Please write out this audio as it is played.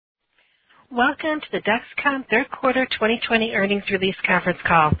Welcome to the DexCom third quarter 2020 earnings release conference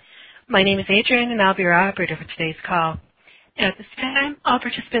call. My name is Adrian, and I'll be your operator for today's call. At this time, all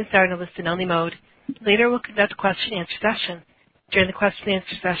participants are in a listen-only mode. Later, we'll conduct a question-and-answer session. During the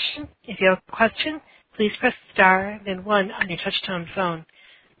question-and-answer session, if you have a question, please press star, then 1 on your touch-tone phone.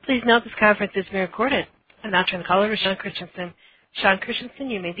 Please note this conference is being recorded. I'll now turn the call over to Sean Christensen. Sean Christensen,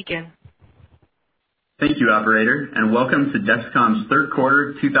 you may begin. Thank you, operator, and welcome to DexCom's third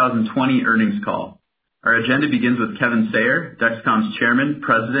quarter 2020 earnings call. Our agenda begins with Kevin Sayer, DexCom's chairman,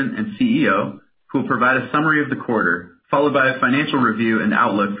 president, and CEO, who will provide a summary of the quarter, followed by a financial review and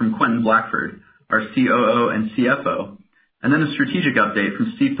outlook from Quentin Blackford, our COO and CFO, and then a strategic update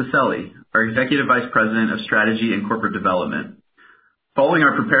from Steve Pacelli, our executive vice president of strategy and corporate development. Following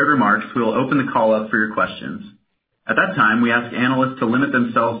our prepared remarks, we will open the call up for your questions. At that time, we ask analysts to limit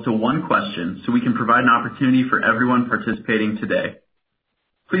themselves to one question so we can provide an opportunity for everyone participating today.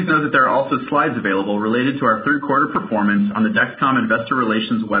 Please note that there are also slides available related to our third quarter performance on the DexCom Investor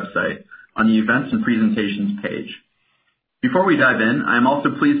Relations website on the Events and Presentations page. Before we dive in, I am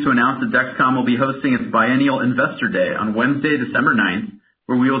also pleased to announce that DexCom will be hosting its biennial Investor Day on Wednesday, December 9th,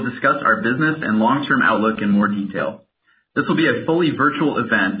 where we will discuss our business and long-term outlook in more detail. This will be a fully virtual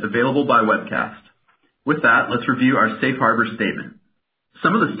event available by webcast. With that, let's review our safe harbor statement.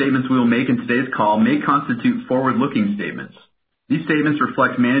 Some of the statements we will make in today's call may constitute forward-looking statements. These statements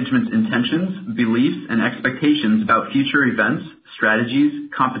reflect management's intentions, beliefs, and expectations about future events, strategies,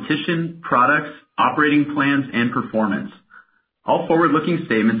 competition, products, operating plans, and performance. All forward-looking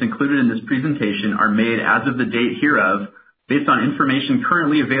statements included in this presentation are made as of the date hereof based on information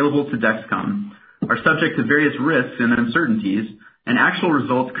currently available to DexCom, are subject to various risks and uncertainties, and actual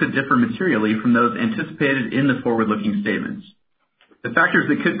results could differ materially from those anticipated in the forward-looking statements. The factors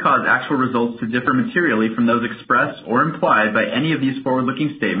that could cause actual results to differ materially from those expressed or implied by any of these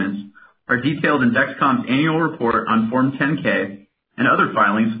forward-looking statements are detailed in DexCom's annual report on Form 10-K and other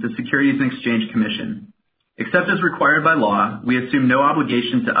filings with the Securities and Exchange Commission. Except as required by law, we assume no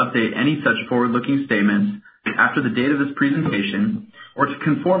obligation to update any such forward-looking statements after the date of this presentation or to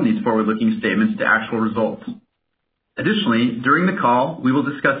conform these forward-looking statements to actual results. Additionally, during the call, we will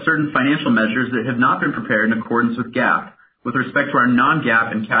discuss certain financial measures that have not been prepared in accordance with GAAP with respect to our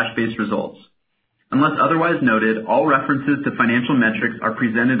non-GAAP and cash-based results. Unless otherwise noted, all references to financial metrics are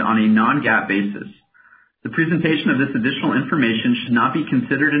presented on a non-GAAP basis. The presentation of this additional information should not be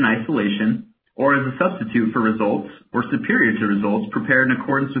considered in isolation or as a substitute for results or superior to results prepared in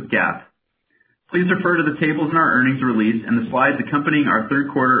accordance with GAAP. Please refer to the tables in our earnings release and the slides accompanying our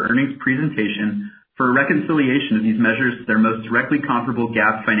third quarter earnings presentation for a reconciliation of these measures to their most directly comparable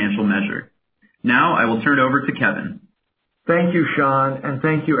GAAP financial measure. Now, I will turn it over to Kevin. Thank you, Sean, and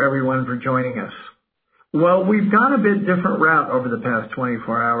thank you, everyone, for joining us. Well, we've gone a bit different route over the past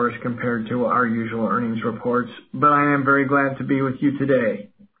 24 hours compared to our usual earnings reports, but I am very glad to be with you today.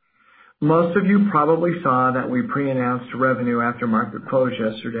 Most of you probably saw that we pre-announced revenue after market close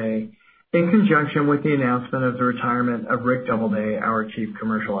yesterday in conjunction with the announcement of the retirement of Rick Doubleday, our Chief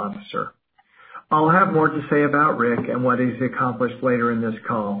Commercial Officer. I'll have more to say about Rick and what he's accomplished later in this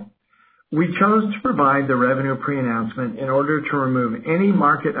call. We chose to provide the revenue pre-announcement in order to remove any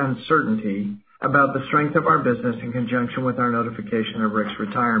market uncertainty about the strength of our business in conjunction with our notification of Rick's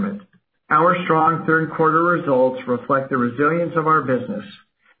retirement. Our strong third quarter results reflect the resilience of our business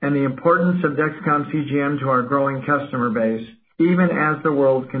and the importance of DexCom CGM to our growing customer base, even as the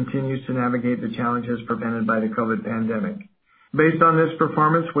world continues to navigate the challenges presented by the COVID pandemic. Based on this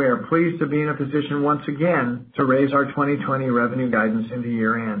performance, we are pleased to be in a position once again to raise our 2020 revenue guidance into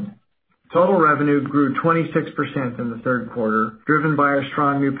year-end. Total revenue grew 26% in the third quarter, driven by our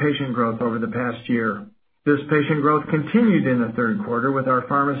strong new patient growth over the past year. This patient growth continued in the third quarter with our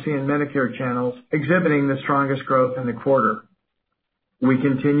pharmacy and Medicare channels exhibiting the strongest growth in the quarter. We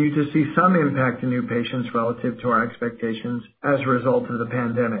continue to see some impact to new patients relative to our expectations as a result of the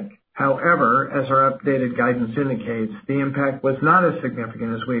pandemic. However, as our updated guidance indicates, the impact was not as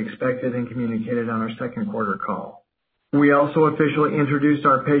significant as we expected and communicated on our second quarter call. We also officially introduced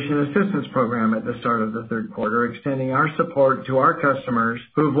our patient assistance program at the start of the third quarter, extending our support to our customers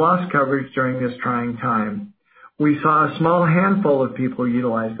who have lost coverage during this trying time. We saw a small handful of people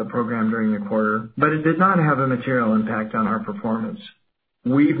utilize the program during the quarter, but it did not have a material impact on our performance.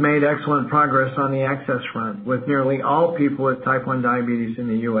 We've made excellent progress on the access front, with nearly all people with type 1 diabetes in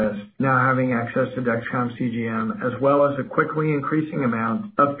the U.S. now having access to DexCom CGM, as well as a quickly increasing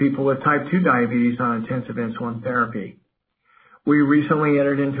amount of people with type 2 diabetes on intensive insulin therapy. We recently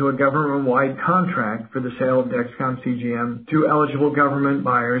entered into a government-wide contract for the sale of DexCom CGM to eligible government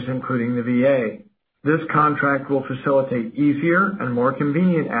buyers, including the VA. This contract will facilitate easier and more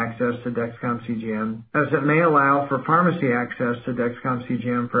convenient access to DexCom CGM, as it may allow for pharmacy access to DexCom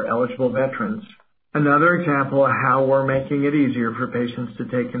CGM for eligible veterans. Another example of how we're making it easier for patients to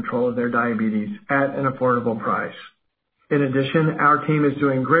take control of their diabetes at an affordable price. In addition, our team is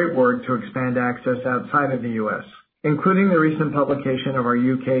doing great work to expand access outside of the U.S., including the recent publication of our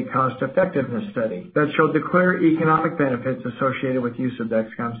UK cost-effectiveness study that showed the clear economic benefits associated with use of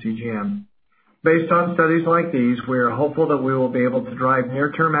DexCom CGM. Based on studies like these, we are hopeful that we will be able to drive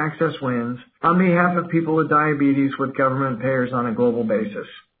near-term access wins on behalf of people with diabetes with government payers on a global basis.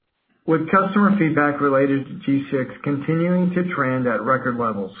 With customer feedback related to G6 continuing to trend at record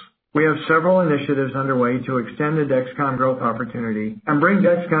levels, we have several initiatives underway to extend the DexCom growth opportunity and bring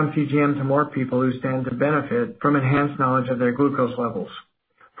DexCom CGM to more people who stand to benefit from enhanced knowledge of their glucose levels.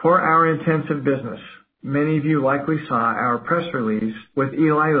 For our intensive business, many of you likely saw our press release with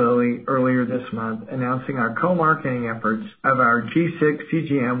Eli Lilly earlier this month announcing our co-marketing efforts of our G6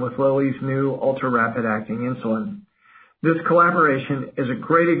 CGM with Lilly's new ultra-rapid acting insulin. This collaboration is a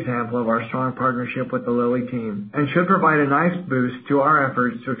great example of our strong partnership with the Lilly team and should provide a nice boost to our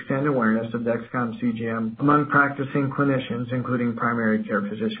efforts to extend awareness of DexCom CGM among practicing clinicians, including primary care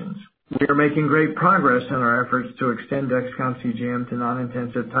physicians. We are making great progress in our efforts to extend DexCom CGM to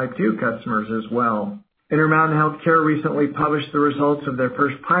non-intensive type 2 customers as well. Intermountain Healthcare recently published the results of their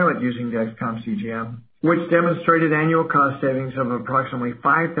first pilot using DexCom CGM, which demonstrated annual cost savings of approximately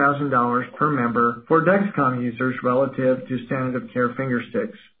 $5,000 per member for DexCom users relative to standard of care finger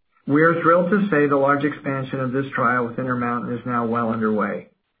sticks. We are thrilled to say the large expansion of this trial with Intermountain is now well underway.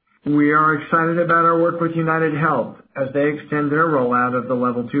 We are excited about our work with United Health as they extend their rollout of the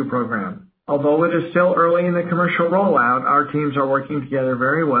Level 2 program. Although it is still early in the commercial rollout, our teams are working together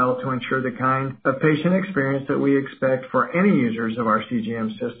very well to ensure the kind of patient experience that we expect for any users of our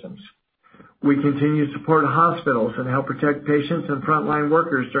CGM systems. We continue to support hospitals and help protect patients and frontline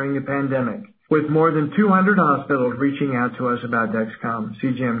workers during the pandemic, with more than 200 hospitals reaching out to us about DexCom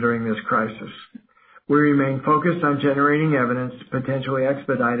CGM during this crisis. We remain focused on generating evidence to potentially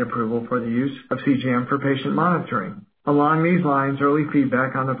expedite approval for the use of CGM for patient monitoring. Along these lines, early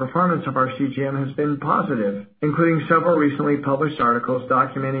feedback on the performance of our CGM has been positive, including several recently published articles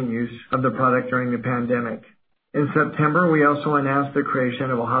documenting use of the product during the pandemic. In September, we also announced the creation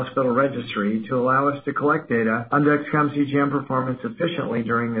of a hospital registry to allow us to collect data on DexCom CGM performance efficiently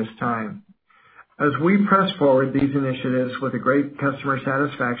during this time. As we press forward these initiatives with a great customer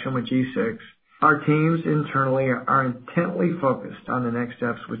satisfaction with G6, our teams internally are intently focused on the next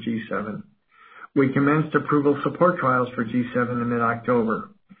steps with G7. We commenced approval support trials for G7 in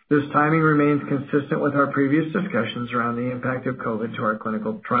mid-October. This timing remains consistent with our previous discussions around the impact of COVID to our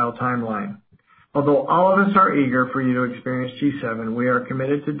clinical trial timeline. Although all of us are eager for you to experience G7, we are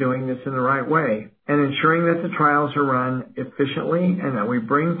committed to doing this in the right way and ensuring that the trials are run efficiently and that we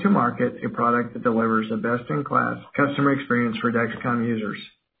bring to market a product that delivers a best-in-class customer experience for DexCom users.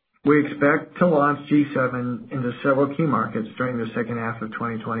 We expect to launch G7 into several key markets during the second half of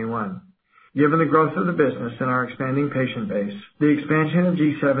 2021. Given the growth of the business and our expanding patient base, the expansion of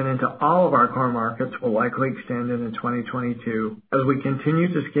G7 into all of our core markets will likely extend into 2022 as we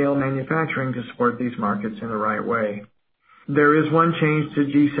continue to scale manufacturing to support these markets in the right way. There is one change to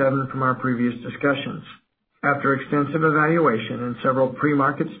G7 from our previous discussions. After extensive evaluation and several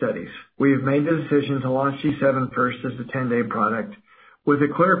pre-market studies, we have made the decision to launch G7 first as a 10-day product with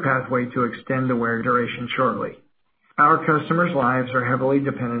a clear pathway to extend the wear duration shortly. Our customers' lives are heavily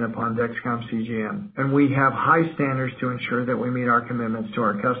dependent upon DexCom CGM, and we have high standards to ensure that we meet our commitments to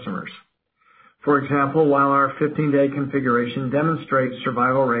our customers. For example, while our 15-day configuration demonstrates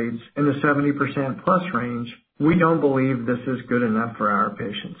survival rates in the 70% plus range, we don't believe this is good enough for our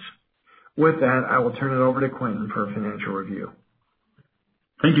patients. With that, I will turn it over to Quentin for a financial review.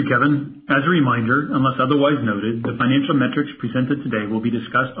 Thank you, Kevin. As a reminder, unless otherwise noted, the financial metrics presented today will be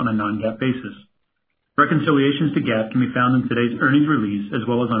discussed on a non-GAAP basis. Reconciliations to GAAP can be found in today's earnings release as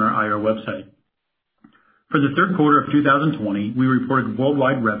well as on our IR website. For the third quarter of 2020, we reported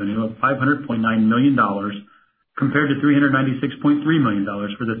worldwide revenue of $500.9 million compared to $396.3 million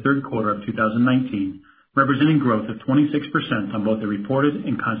for the third quarter of 2019, representing growth of 26% on both a reported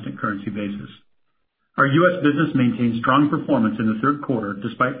and constant currency basis. Our U.S. business maintained strong performance in the third quarter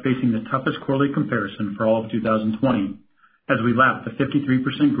despite facing the toughest quarterly comparison for all of 2020, as we lapped the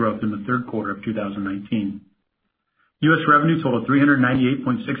 53% growth in the third quarter of 2019. U.S. revenue totaled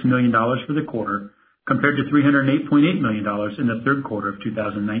 $398.6 million for the quarter, compared to $308.8 million in the third quarter of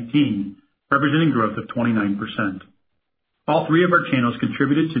 2019, representing growth of 29%. All three of our channels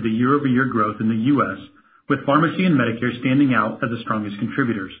contributed to the year-over-year growth in the U.S., with pharmacy and Medicare standing out as the strongest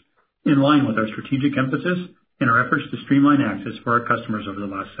contributors. in line with our strategic emphasis and our efforts to streamline access for our customers over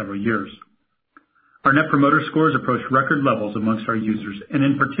the last several years. Our Net Promoter Scores approach record levels amongst our users, and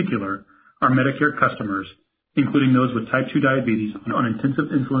in particular, our Medicare customers, including those with type 2 diabetes on intensive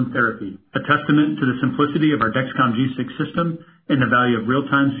insulin therapy, a testament to the simplicity of our DexCom G6 system and the value of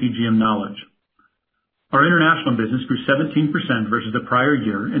real-time CGM knowledge. Our international business grew 17% versus the prior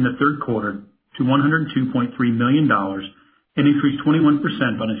year in the third quarter to $102.3 million and increased 21%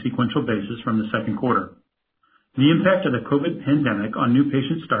 on a sequential basis from the second quarter. The impact of the COVID pandemic on new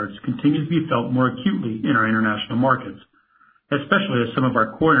patient starts continues to be felt more acutely in our international markets, especially as some of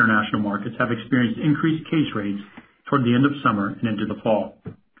our core international markets have experienced increased case rates toward the end of summer and into the fall.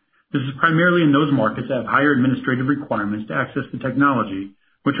 This is primarily in those markets that have higher administrative requirements to access the technology,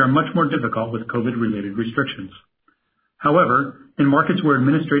 which are much more difficult with COVID-related restrictions. However, in markets where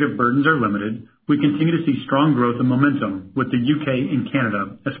administrative burdens are limited, we continue to see strong growth and momentum, with the UK and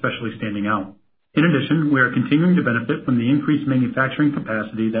Canada especially standing out. In addition, we are continuing to benefit from the increased manufacturing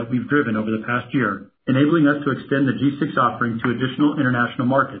capacity that we've driven over the past year, enabling us to extend the G6 offering to additional international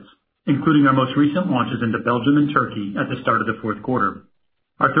markets, including our most recent launches into Belgium and Turkey at the start of the fourth quarter.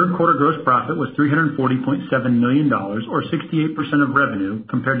 Our third quarter gross profit was $340.7 million, or 68% of revenue,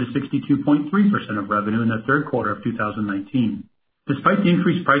 compared to 62.3% of revenue in the third quarter of 2019. Despite the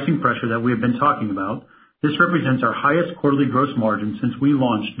increased pricing pressure that we have been talking about, this represents our highest quarterly gross margin since we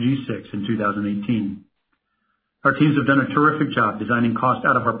launched G6 in 2018. Our teams have done a terrific job designing cost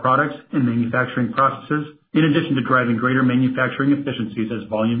out of our products and manufacturing processes, in addition to driving greater manufacturing efficiencies as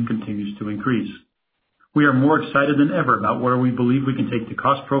volume continues to increase. We are more excited than ever about where we believe we can take the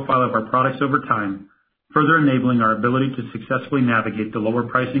cost profile of our products over time, further enabling our ability to successfully navigate the lower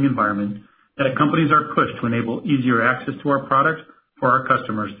pricing environment that accompanies our push to enable easier access to our products for our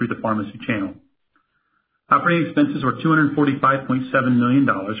customers through the pharmacy channel. Operating expenses were $245.7 million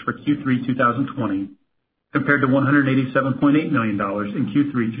for Q3 2020, compared to $187.8 million in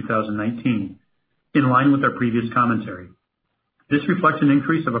Q3 2019, in line with our previous commentary. This reflects an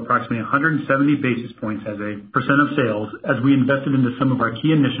increase of approximately 170 basis points as a percent of sales as we invested into some of our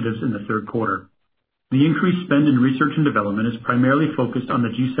key initiatives in the third quarter. The increased spend in research and development is primarily focused on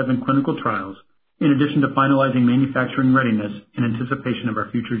the G7 clinical trials, in addition to finalizing manufacturing readiness in anticipation of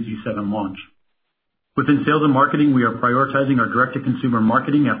our future G7 launch. Within sales and marketing, we are prioritizing our direct-to-consumer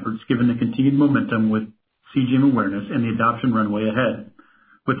marketing efforts given the continued momentum with CGM awareness and the adoption runway ahead,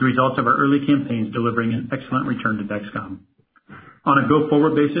 with the results of our early campaigns delivering an excellent return to DexCom. On a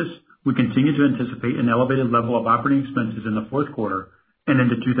go-forward basis, we continue to anticipate an elevated level of operating expenses in the fourth quarter and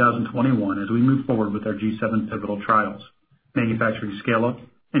into 2021 as we move forward with our G7 pivotal trials, manufacturing scale-up,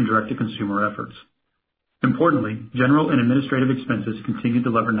 and direct-to-consumer efforts. Importantly, general and administrative expenses continue to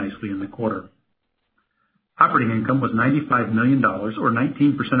lever nicely in the quarter. Operating income was $95 million, or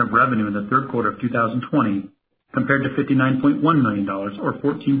 19% of revenue in the third quarter of 2020, compared to $59.1 million, or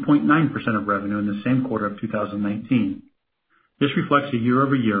 14.9% of revenue in the same quarter of 2019. This reflects a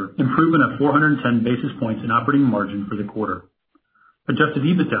year-over-year improvement of 410 basis points in operating margin for the quarter. Adjusted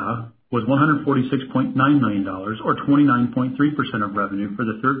EBITDA was $146.9 million, or 29.3% of revenue for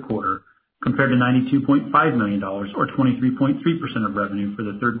the third quarter, compared to $92.5 million, or 23.3% of revenue for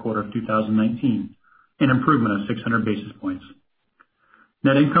the third quarter of 2019, an improvement of 600 basis points.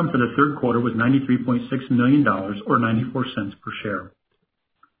 Net income for the third quarter was $93.6 million, or 94 cents per share.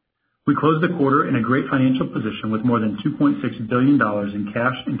 We closed the quarter in a great financial position with more than $2.6 billion in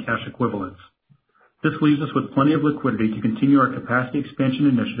cash and cash equivalents. This leaves us with plenty of liquidity to continue our capacity expansion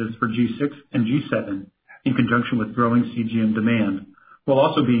initiatives for G6 and G7 in conjunction with growing CGM demand, while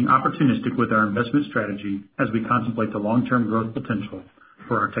also being opportunistic with our investment strategy as we contemplate the long-term growth potential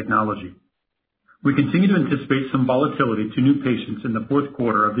for our technology. We continue to anticipate some volatility to new patients in the fourth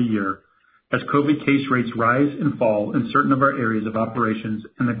quarter of the year as COVID case rates rise and fall in certain of our areas of operations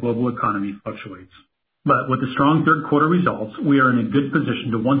and the global economy fluctuates. But with the strong third quarter results, we are in a good position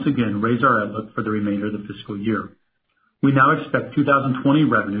to once again raise our outlook for the remainder of the fiscal year. We now expect 2020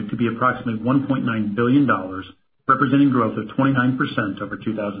 revenue to be approximately $1.9 billion, representing growth of 29% over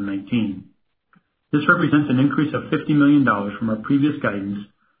 2019. This represents an increase of $50 million from our previous guidance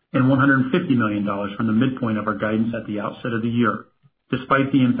and $150 million from the midpoint of our guidance at the outset of the year,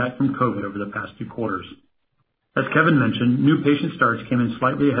 despite the impact from COVID over the past 2 quarters. As Kevin mentioned, new patient starts came in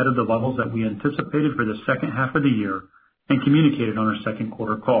slightly ahead of the levels that we anticipated for the second half of the year and communicated on our second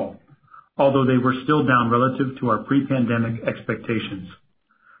quarter call, although they were still down relative to our pre-pandemic expectations.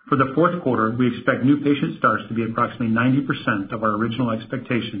 For the fourth quarter, we expect new patient starts to be approximately 90% of our original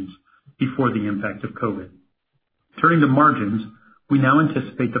expectations before the impact of COVID. Turning to margins, we now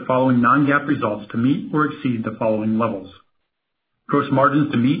anticipate the following non-GAAP results to meet or exceed the following levels. Gross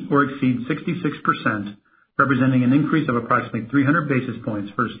margins to meet or exceed 66%, representing an increase of approximately 300 basis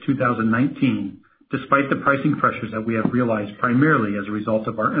points versus 2019, despite the pricing pressures that we have realized primarily as a result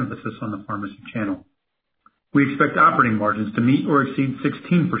of our emphasis on the pharmacy channel. We expect operating margins to meet or exceed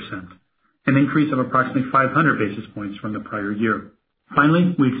 16%, an increase of approximately 500 basis points from the prior year.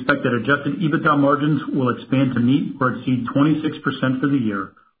 Finally, we expect that adjusted EBITDA margins will expand to meet or exceed 26% for the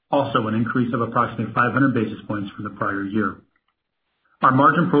year, also an increase of approximately 500 basis points from the prior year. Our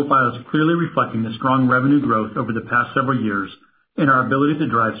margin profile is clearly reflecting the strong revenue growth over the past several years and our ability to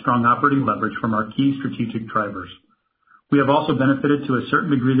drive strong operating leverage from our key strategic drivers. We have also benefited to a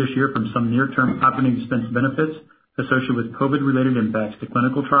certain degree this year from some near-term operating expense benefits associated with COVID-related impacts to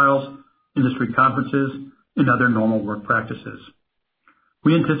clinical trials, industry conferences, and other normal work practices.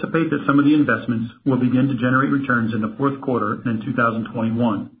 We anticipate that some of the investments will begin to generate returns in the fourth quarter and in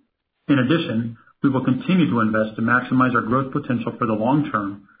 2021. In addition, we will continue to invest to maximize our growth potential for the long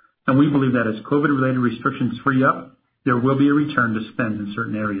term, and we believe that as COVID-related restrictions free up, there will be a return to spend in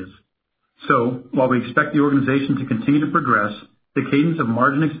certain areas. So, while we expect the organization to continue to progress, the cadence of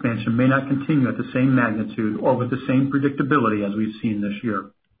margin expansion may not continue at the same magnitude or with the same predictability as we've seen this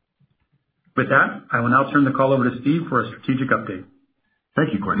year. With that, I will now turn the call over to Steve for a strategic update.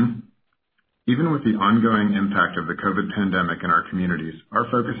 Thank you, Quentin. Even with the ongoing impact of the COVID pandemic in our communities, our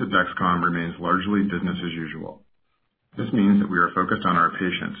focus at DexCom remains largely business as usual. This means that we are focused on our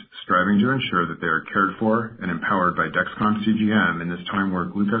patients, striving to ensure that they are cared for and empowered by DexCom CGM in this time where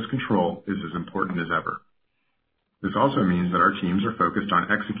glucose control is as important as ever. This also means that our teams are focused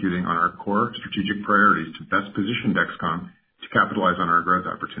on executing on our core strategic priorities to best position DexCom to capitalize on our growth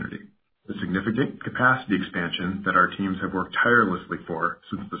opportunity. The significant capacity expansion that our teams have worked tirelessly for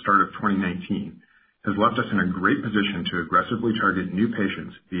since the start of 2019 has left us in a great position to aggressively target new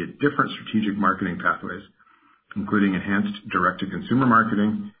patients via different strategic marketing pathways, including enhanced direct-to-consumer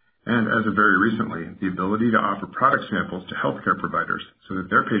marketing and, as of very recently, the ability to offer product samples to healthcare providers so that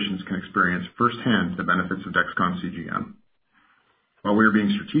their patients can experience firsthand the benefits of DexCom CGM. While we are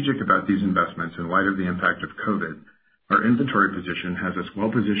being strategic about these investments in light of the impact of COVID, our inventory position has us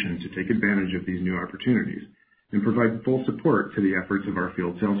well positioned to take advantage of these new opportunities and provide full support to the efforts of our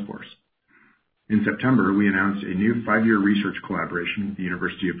field sales force. In September, we announced a new 5-year research collaboration with the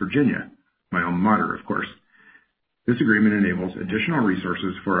University of Virginia, my alma mater, of course. This agreement enables additional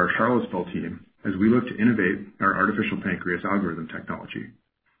resources for our Charlottesville team as we look to innovate our artificial pancreas algorithm technology.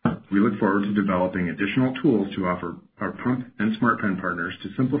 We look forward to developing additional tools to offer our pump and smart pen partners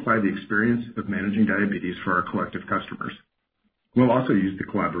to simplify the experience of managing diabetes for our collective customers. We'll also use the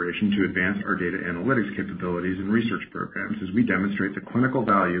collaboration to advance our data analytics capabilities and research programs as we demonstrate the clinical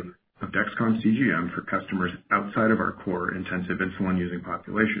value of DexCom CGM for customers outside of our core intensive insulin-using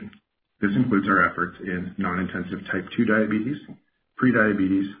population. This includes our efforts in non-intensive type 2 diabetes,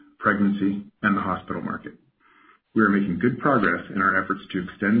 prediabetes, pregnancy, and the hospital market. We are making good progress in our efforts to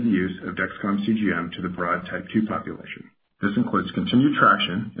extend the use of DexCom CGM to the broad type 2 population. This includes continued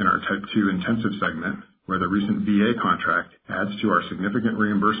traction in our type 2 intensive segment, where the recent VA contract adds to our significant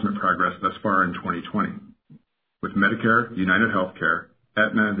reimbursement progress thus far in 2020. With Medicare, United Healthcare,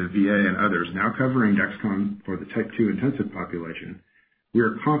 Aetna, the VA, and others now covering DexCom for the type 2 intensive population, we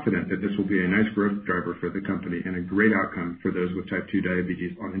are confident that this will be a nice growth driver for the company and a great outcome for those with type 2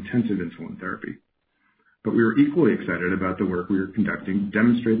 diabetes on intensive insulin therapy. But we are equally excited about the work we are conducting to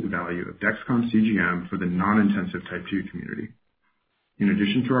demonstrate the value of DexCom CGM for the non-intensive type 2 community. In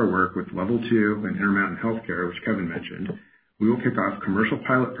addition to our work with Level 2 and Intermountain Healthcare, which Kevin mentioned, we will kick off commercial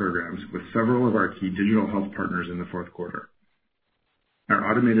pilot programs with several of our key digital health partners in the fourth quarter. Our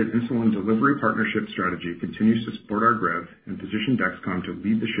automated insulin delivery partnership strategy continues to support our growth and position DexCom to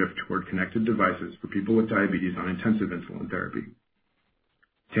lead the shift toward connected devices for people with diabetes on intensive insulin therapy.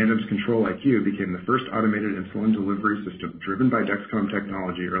 Tandem's Control-IQ became the first automated insulin delivery system driven by DexCom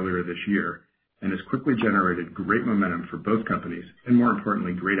technology earlier this year and has quickly generated great momentum for both companies and, more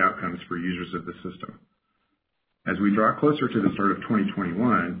importantly, great outcomes for users of the system. As we draw closer to the start of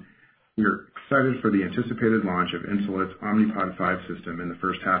 2021, we are excited for the anticipated launch of Insulet's Omnipod 5 system in the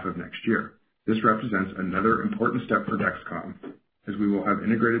first half of next year. This represents another important step for DexCom, as we will have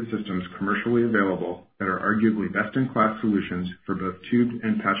integrated systems commercially available that are arguably best-in-class solutions for both tube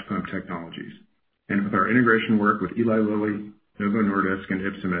and patch pump technologies. And with our integration work with Eli Lilly, Novo Nordisk, and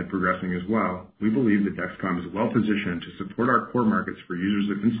Ypsomed progressing as well, we believe that DexCom is well positioned to support our core markets for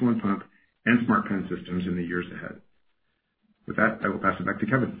users of insulin pump and smart pen systems in the years ahead. With that, I will pass it back to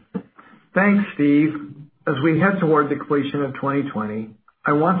Kevin. Thanks, Steve. As we head toward the completion of 2020,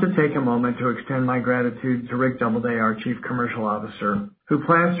 I want to take a moment to extend my gratitude to Rick Doubleday, our Chief Commercial Officer, who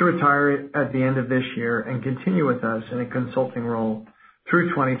plans to retire at the end of this year and continue with us in a consulting role through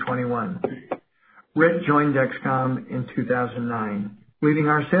 2021. Rick joined DexCom in 2009, leading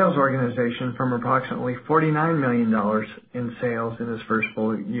our sales organization from approximately $49 million in sales in his first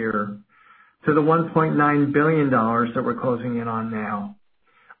full year to the $1.9 billion that we're closing in on now.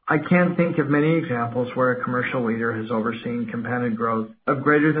 I can't think of many examples where a commercial leader has overseen compounded growth of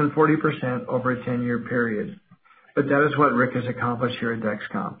greater than 40% over a 10-year period. But that is what Rick has accomplished here at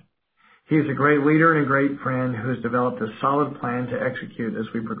DexCom. He is a great leader and a great friend who has developed a solid plan to execute as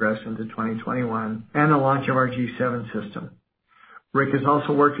we progress into 2021 and the launch of our G7 system. Rick has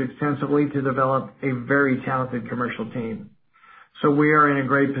also worked extensively to develop a very talented commercial team. So we are in a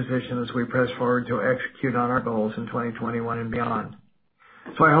great position as we press forward to execute on our goals in 2021 and beyond.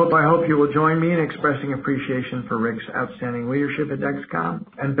 So I hope you will join me in expressing appreciation for Rick's outstanding leadership at DexCom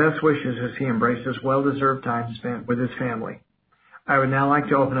and best wishes as he embraces well-deserved time spent with his family. I would now like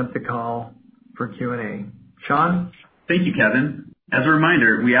to open up the call for Q&A. Sean? Thank you, Kevin. As a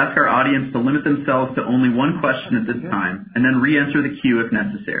reminder, we ask our audience to limit themselves to only one question at this time and then re-enter the queue if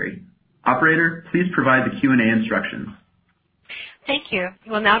necessary. Operator, please provide the Q&A instructions. Thank you.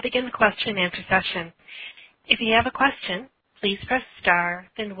 We will now begin the question and answer session. If you have a question, please press star,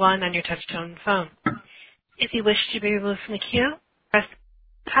 then 1 on your touch-tone phone. If you wish to be removed from the queue, press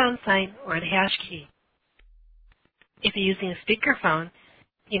the pound sign or the hash key. If you're using a speakerphone,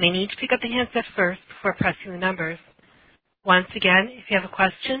 you may need to pick up the handset first before pressing the numbers. Once again, if you have a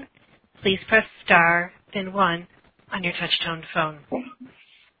question, please press star, then 1 on your touch-tone phone.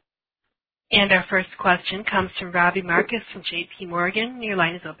 And our first question comes from Robbie Marcus from J.P. Morgan. Your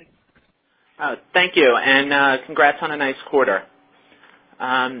line is open. Thank you, and congrats on a nice quarter.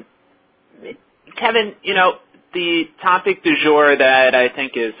 Kevin, the topic du jour that I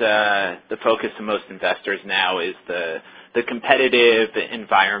think is the focus of most investors now is the competitive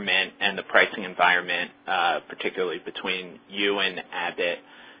environment and the pricing environment, particularly between you and Abbott.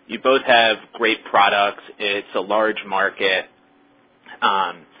 You both have great products. It's a large market.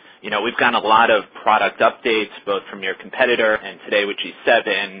 We've gotten a lot of product updates, both from your competitor and today with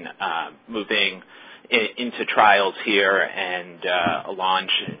G7, moving into trials here and a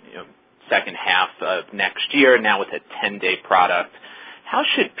launch second half of next year, now with a 10-day product. How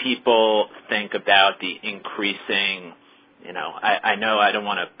should people think about the increasing, I know I don't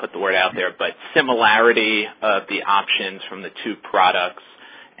want to put the word out there, but similarity of the options from the two products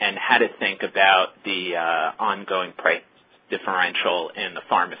and how to think about the ongoing price differential in the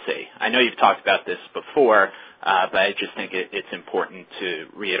pharmacy? I know you've talked about this before, but I just think it's important to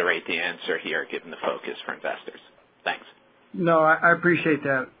reiterate the answer here, given the focus for investors. Thanks. No, I appreciate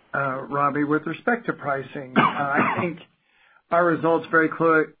that, Robbie. With respect to pricing, I think our results very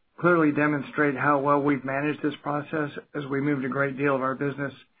clearly demonstrate how well we've managed this process as we moved a great deal of our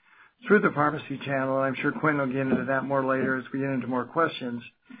business through the pharmacy channel. I'm sure Quentin will get into that more later as we get into more questions.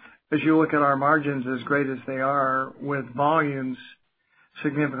 As you look at our margins, as great as they are, with volumes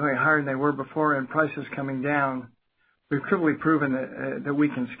significantly higher than they were before and prices coming down, we've clearly proven that we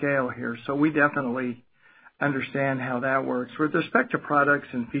can scale here. So we definitely understand how that works. With respect to products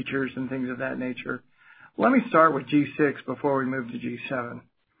and features and things of that nature, let me start with G6 before we move to G7.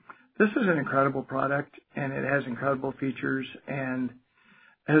 This is an incredible product, and it has incredible features and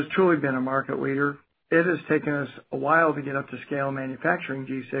has truly been a market leader. It has taken us a while to get up to scale manufacturing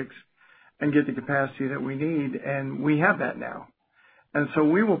G6 and get the capacity that we need, and we have that now. And so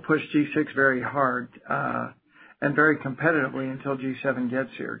we will push G6 very hard and very competitively until G7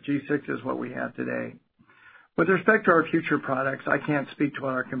 gets here. G6 is what we have today. With respect to our future products, I can't speak to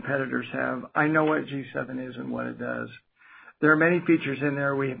what our competitors have. I know what G7 is and what it does. There are many features in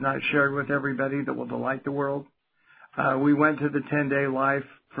there we have not shared with everybody that will delight the world. We went to the 10-day life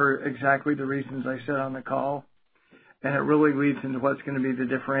for exactly the reasons I said on the call, and it really leads into what's going to be the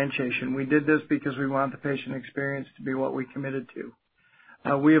differentiation. We did this because we want the patient experience to be what we committed to.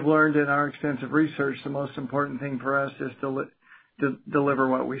 We have learned in our extensive research the most important thing for us is to deliver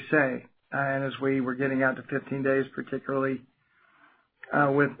what we say. And as we were getting out to 15 days, particularly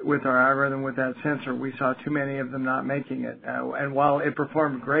with our algorithm, with that sensor, we saw too many of them not making it. And while it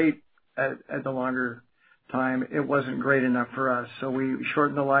performed great at the longer time, it wasn't great enough for us. So we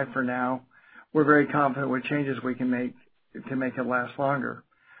shortened the life for now. We're very confident with changes we can make to make it last longer.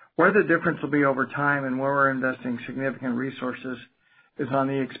 Where the difference will be over time and where we're investing significant resources is on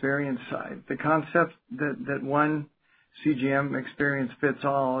the experience side. The concept that one CGM experience fits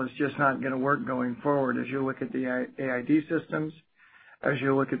all is just not going to work going forward. As you look at the AID systems, as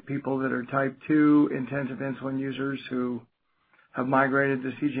you look at people that are type 2 intensive insulin users who have migrated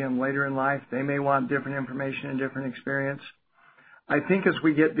to CGM later in life, they may want different information and different experience. I think as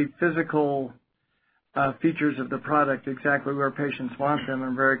we get the physical features of the product exactly where patients want them,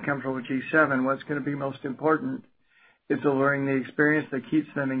 I'm very comfortable with G7. What's going to be most important is delivering the experience that keeps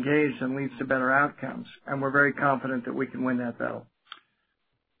them engaged and leads to better outcomes. And we're very confident that we can win that battle.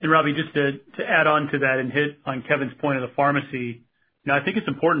 And Robbie, just to add on to that and hit on Kevin's point of the pharmacy, I think it's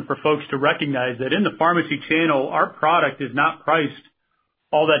important for folks to recognize that in the pharmacy channel, our product is not priced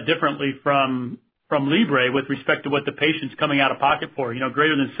all that differently from Libre with respect to what the patient's coming out of pocket for.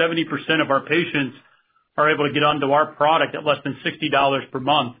 Greater than 70% of our patients are able to get onto our product at less than $60 per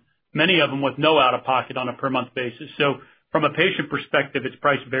month, many of them with no out-of-pocket on a per-month basis. So from a patient perspective, it's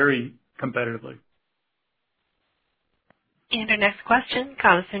priced very competitively. And our next question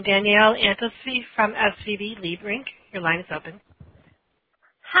comes from Danielle Antalffy from SVB Leerink. Your line is open.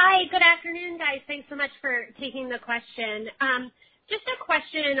 Hi, good afternoon, guys. Thanks so much for taking the question. Just a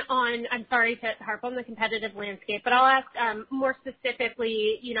question on, I'm sorry to harp on the competitive landscape, but I'll ask more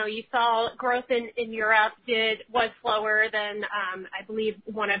specifically, you saw growth in Europe was slower than I believe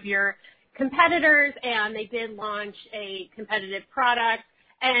one of your competitors, and they did launch a competitive product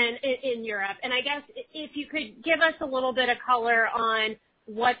and in Europe. And I guess if you could give us a little bit of color on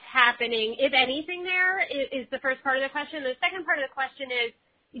what's happening, if anything there, is the first part of the question. The second part of the question is,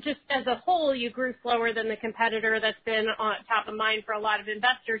 just as a whole, you grew slower than the competitor that's been on top of mind for a lot of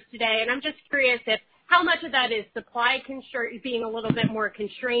investors today. And I'm just curious if how much of that is supply being a little bit more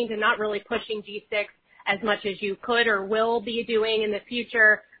constrained and not really pushing G6 as much as you could or will be doing in the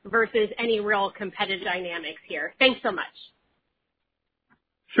future versus any real competitive dynamics here. Thanks so much.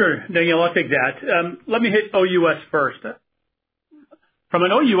 Sure, Danielle, I'll take that. Let me hit OUS first. From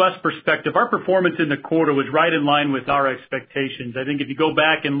an OUS perspective, our performance in the quarter was right in line with our expectations. I think if you go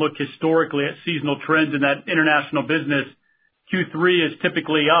back and look historically at seasonal trends in that international business, Q3 is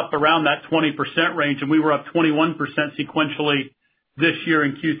typically up around that 20% range, and we were up 21% sequentially this year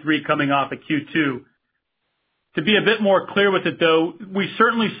in Q3 coming off of Q2. To be a bit more clear with it, though, we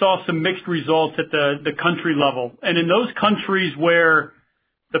certainly saw some mixed results at the country level. And in those countries where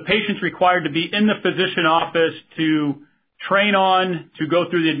the patient's required to be in the physician office to train on, to go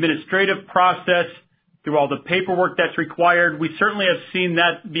through the administrative process, through all the paperwork that's required, we certainly have seen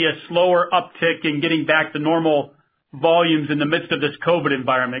that be a slower uptick in getting back to normal volumes in the midst of this COVID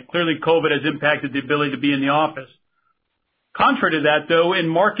environment. Clearly, COVID has impacted the ability to be in the office. Contrary to that, though, in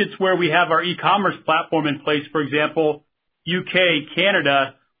markets where we have our e-commerce platform in place, for example, UK,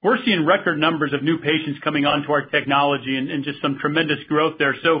 Canada, we're seeing record numbers of new patients coming onto our technology and just some tremendous growth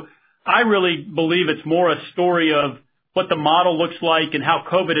there. So I really believe it's more a story of what the model looks like and how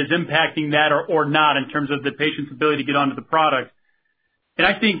COVID is impacting that or not in terms of the patient's ability to get onto the product. And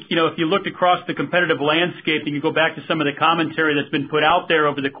I think, if you look across the competitive landscape and you go back to some of the commentary that's been put out there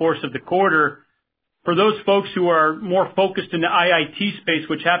over the course of the quarter, for those folks who are more focused in the IIT space,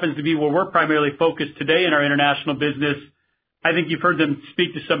 which happens to be where we're primarily focused today in our international business, I think you've heard them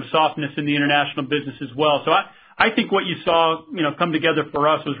speak to some softness in the international business as well. So I think what you saw, come together for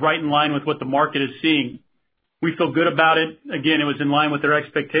us was right in line with what the market is seeing. We feel good about it. Again, it was in line with their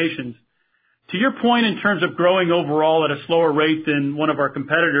expectations. To your point in terms of growing overall at a slower rate than one of our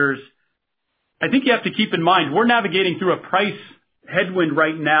competitors, I think you have to keep in mind we're navigating through a price headwind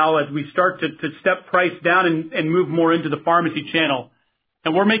right now as we start to step price down and move more into the pharmacy channel.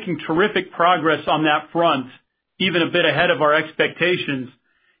 And we're making terrific progress on that front, even a bit ahead of our expectations.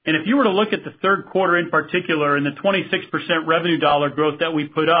 And if you were to look at the third quarter in particular and the 26% revenue dollar growth that we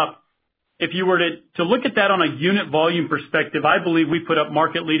put up, if you were to look at that on a unit volume perspective, I believe we put up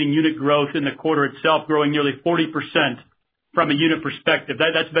market-leading unit growth in the quarter itself, growing nearly 40% from a unit perspective.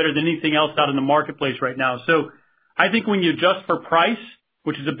 That's better than anything else out in the marketplace right now. So I think when you adjust for price,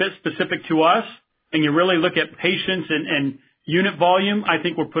 which is a bit specific to us, and you really look at patients and unit volume, I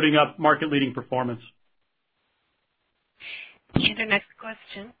think we're putting up market-leading performance. And our next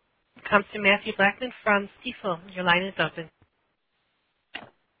question comes from Matthew Blackman from Stifel. Your line is open.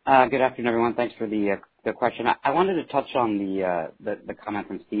 Good afternoon, everyone. Thanks for the question. I wanted to touch on the comment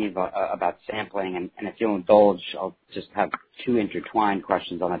from Steve about sampling, and if you'll indulge, I'll just have two intertwined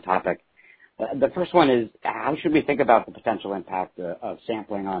questions on the topic. The first one is, how should we think about the potential impact of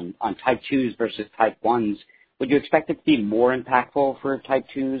sampling on type 2s versus type 1s? Would you expect it to be more impactful for type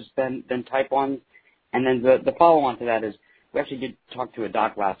 2s than type 1s? And then the follow-on to that is, we actually did talk to a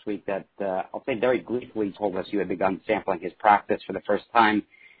doc last week that, I'll say very gleefully told us you had begun sampling his practice for the first time.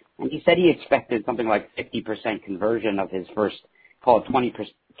 And he said he expected something like 50% conversion of his first, call it 20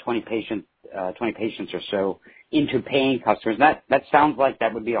 patients or so into paying customers. That sounds like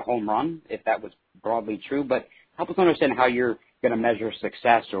that would be a home run if that was broadly true. But help us understand how you're going to measure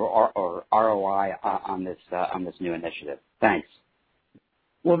success or ROI on this new initiative. Thanks.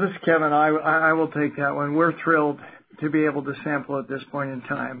 Well, this is Kevin. I will take that one. We're thrilled to be able to sample at this point in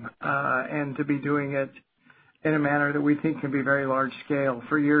time and to be doing it in a manner that we think can be very large scale.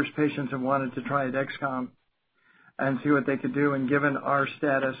 For years, patients have wanted to try DexCom and see what they could do, and given our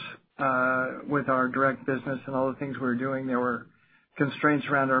status with our direct business and all the things we were doing, there were constraints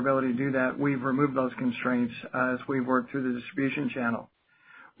around our ability to do that. We've removed those constraints as we've worked through the distribution channel.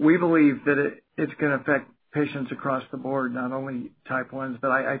 We believe that it's going to affect patients across the board, not only type 1s, but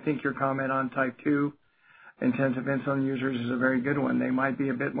I think your comment on type 2 intensive insulin users is a very good one. They might be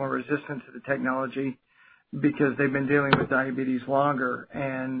a bit more resistant to the technology because they've been dealing with diabetes longer,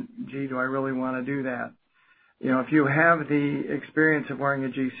 and gee, do I really want to do that? You know, if you have the experience of wearing a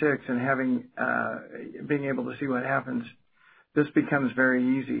G6 and being able to see what happens, this becomes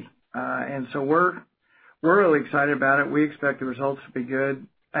very easy. And so we're really excited about it. We expect the results to be good,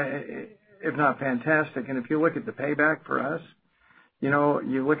 if not fantastic. And if you look at the payback for us, you know,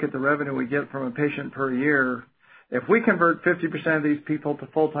 you look at the revenue we get from a patient per year. If we convert 50% of these people to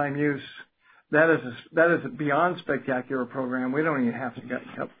full-time use, that is a beyond spectacular program. We don't even have to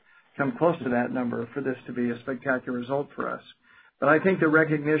come close to that number for this to be a spectacular result for us. But I think the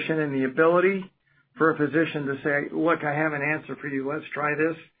recognition and the ability for a physician to say, look, I have an answer for you, let's try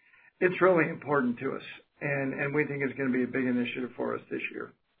this, it's really important to us. And we think it's going to be a big initiative for us this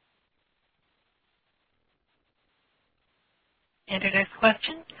year. And our next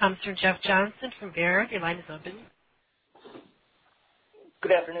question comes from Jeff Johnson from Baird. Your line is open.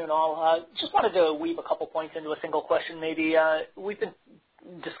 Good afternoon, all. Just wanted to weave a couple points into a single question. Maybe we've been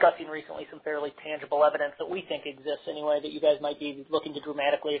discussing recently some fairly tangible evidence that we think exists anyway, that you guys might be looking to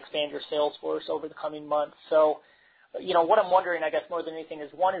dramatically expand your sales force over the coming months. So, you know, what I'm wondering, I guess, more than anything is,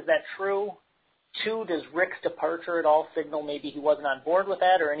 one, is that true? Two, does Rick's departure at all signal maybe he wasn't on board with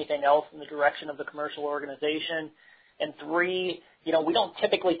that or anything else in the direction of the commercial organization? And three, you know, we don't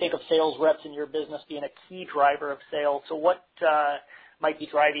typically think of sales reps in your business being a key driver of sales. So what might be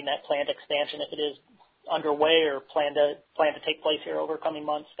driving that planned expansion, if it is underway or plan to take place here over coming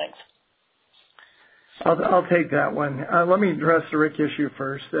months? Thanks. I'll take that one. Let me address the Rick issue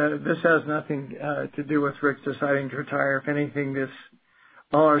first. This has nothing to do with Rick deciding to retire. If anything,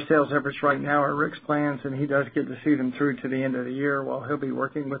 all our sales efforts right now are Rick's plans, and he does get to see them through to the end of the year while he'll be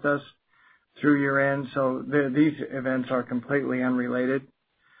working with us through year end. So these events are completely unrelated.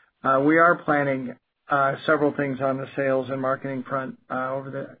 We are planning several things on the sales and marketing front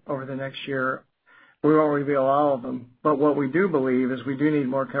over the next year. We won't reveal all of them, but what we do believe is we do need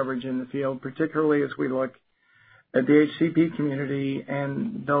more coverage in the field, particularly as we look at the HCP community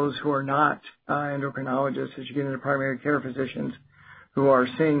and those who are not endocrinologists, as you get into primary care physicians who are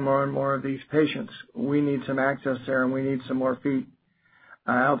seeing more and more of these patients. We need some access there, and we need some more feet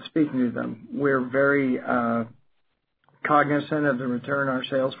out speaking to them. We're very cognizant of the return our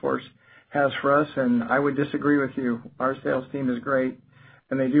sales force has for us, and I would disagree with you. Our sales team is great,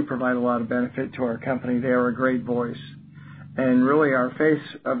 and they do provide a lot of benefit to our company. They are a great voice and really our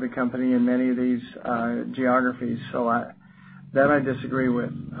face of the company in many of these geographies. So I disagree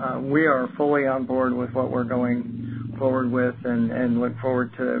with. We are fully on board with what we're going forward with and look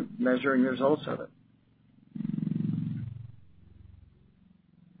forward to measuring the results of it.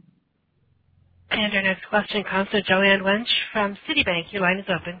 And our next question comes from Joanne Wuensch from Citibank. Your line is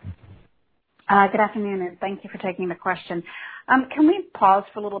open. Good afternoon, and thank you for taking the question. Can we pause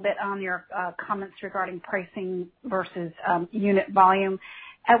for a little bit on your comments regarding pricing versus unit volume?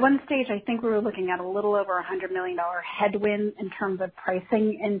 At one stage, I think we were looking at a little over $100 million headwind in terms of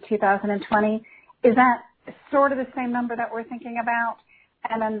pricing in 2020. Is that sort of the same number that we're thinking about?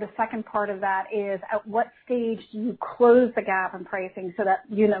 And then the second part of that is, at what stage do you close the gap in pricing so that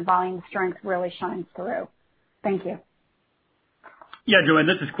unit volume strength really shines through? Thank you. Yeah, Joanne,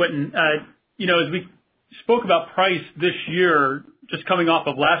 this is Quentin. You know, as we spoke about price this year, just coming off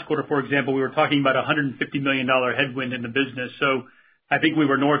of last quarter, for example, we were talking about a $150 million headwind in the business. So I think we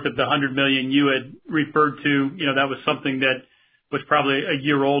were north of the $100 million you had referred to. You know, that was something that was probably a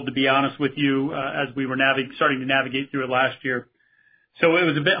year old, to be honest with you, as we were starting to navigate through it last year. So it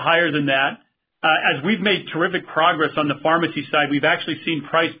was a bit higher than that. As we've made terrific progress on the pharmacy side, we've actually seen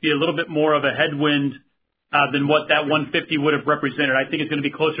price be a little bit more of a headwind than what that 150 would have represented. I think it's going to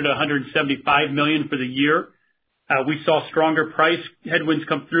be closer to $175 million for the year. We saw stronger price headwinds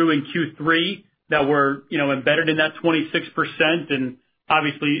come through in Q3 that were, you know, embedded in that 26%. And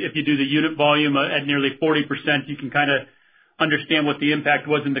obviously, if you do the unit volume at nearly 40%, you can kind of understand what the impact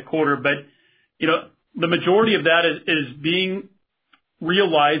was in the quarter. But, you know, the majority of that is being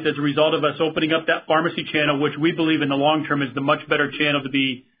realized as a result of us opening up that pharmacy channel, which we believe in the long term is the much better channel to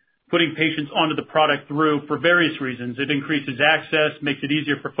be putting patients onto the product through for various reasons. It increases access, makes it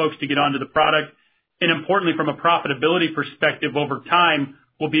easier for folks to get onto the product, and importantly, from a profitability perspective, over time,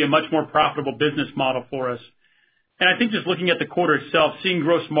 will be a much more profitable business model for us. And I think just looking at the quarter itself, seeing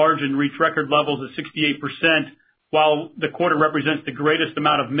gross margin reach record levels of 68%, while the quarter represents the greatest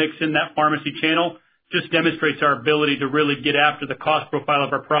amount of mix in that pharmacy channel, just demonstrates our ability to really get after the cost profile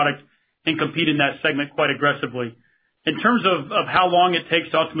of our product and compete in that segment quite aggressively. In terms of how long it takes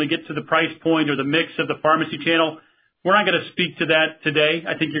to ultimately get to the price point or the mix of the pharmacy channel, we're not going to speak to that today.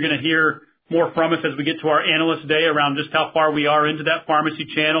 I think you're going to hear more from us as we get to our analyst day around just how far we are into that pharmacy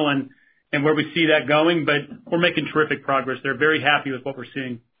channel and where we see that going. But we're making terrific progress. They're very happy with what we're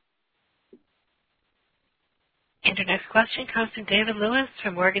seeing. And our next question comes from David Lewis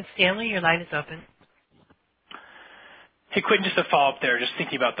from Morgan Stanley. Your line is open. Hey, Quentin, just to follow up there, just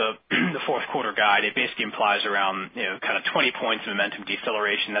thinking about the fourth quarter guide, it basically implies around, kind of 20 points of momentum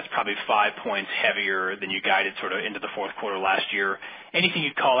deceleration. That's probably 5 points heavier than you guided sort of into the fourth quarter last year. Anything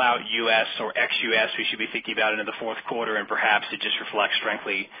you'd call out U.S. or ex-U.S. we should be thinking about into the fourth quarter, and perhaps it just reflects,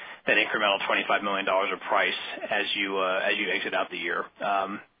 frankly, that incremental $25 million of price as you exit out the year.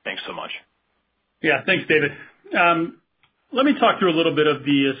 Thanks so much. Yeah, thanks, David. Let me talk through a little bit of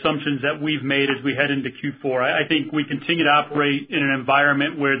the assumptions that we've made as we head into Q4. I think we continue to operate in an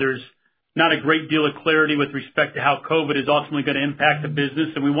environment where there's not a great deal of clarity with respect to how COVID is ultimately going to impact the business,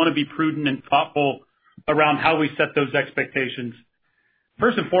 and we want to be prudent and thoughtful around how we set those expectations.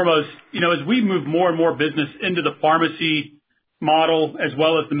 First and foremost, as we move more and more business into the pharmacy model, as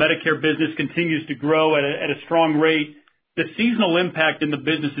well as the Medicare business continues to grow at a strong rate, the seasonal impact in the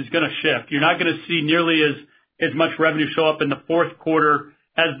business is going to shift. You're not going to see nearly as much revenue show up in the fourth quarter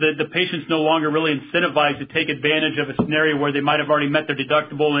as the patient's no longer really incentivized to take advantage of a scenario where they might have already met their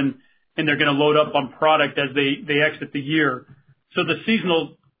deductible and they're going to load up on product as they exit the year. So the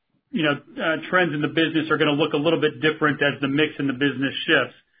seasonal trends in the business are going to look a little bit different as the mix in the business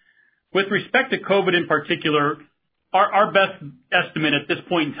shifts. With respect to COVID in particular, our best estimate at this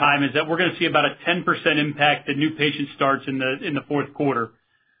point in time is that we're going to see about a 10% impact to new patient starts in the fourth quarter.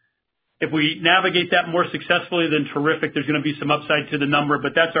 If we navigate that more successfully, then terrific. There's going to be some upside to the number,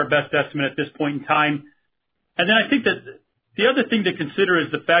 but that's our best estimate at this point in time. And then I think that the other thing to consider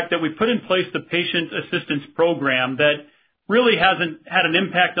is the fact that we put in place the patient assistance program that really hasn't had an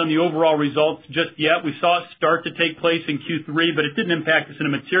impact on the overall results just yet. We saw it start to take place in Q3, but it didn't impact us in a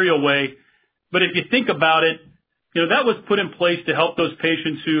material way. But if you think about it, that was put in place to help those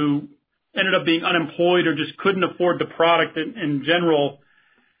patients who ended up being unemployed or just couldn't afford the product in general.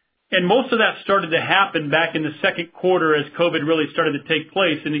 And most of that started to happen back in the second quarter as COVID really started to take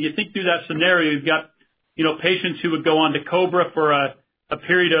place. And if you think through that scenario, you've got, patients who would go on to COBRA for a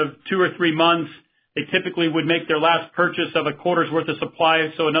period of 2 or 3 months. They typically would make their last purchase of a quarter's worth of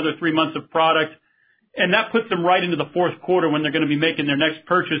supply, so another 3 months of product. And that puts them right into the fourth quarter when they're going to be making their next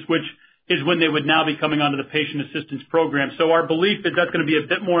purchase, which is when they would now be coming onto the patient assistance program. So our belief is that's going to be a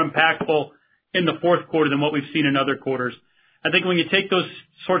bit more impactful in the fourth quarter than what we've seen in other quarters. I think when you take those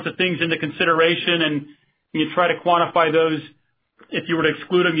sorts of things into consideration and you try to quantify those, if you were to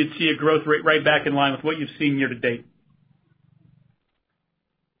exclude them, you'd see a growth rate right back in line with what you've seen year to date.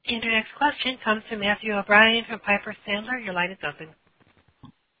 And our next question comes from Matthew O'Brien from Piper Sandler. Your line is open.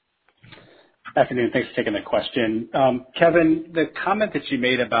 Afternoon. Thanks for taking the question. Kevin, the comment that you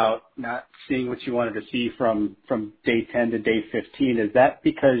made about not seeing what you wanted to see from day 10 to day 15, is that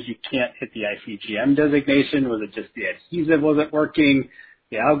because you can't hit the ICGM designation? Was it just the adhesive wasn't working?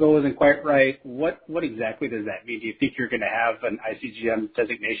 The algo wasn't quite right? What exactly does that mean? Do you think you're going to have an ICGM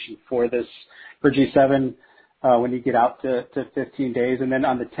designation for G7 when you get out to 15 days? And then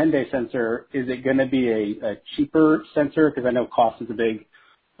on the 10-day sensor, is it going to be a cheaper sensor? Because I know cost is a big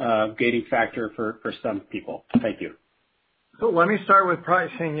gating factor for some people. Thank you. So let me start with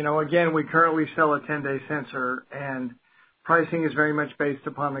pricing. Again, we currently sell a 10-day sensor, and pricing is very much based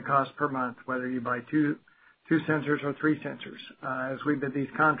upon the cost per month, whether you buy two sensors or 3 sensors. As we bid these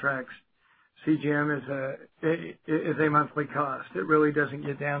contracts, CGM is a monthly cost. It really doesn't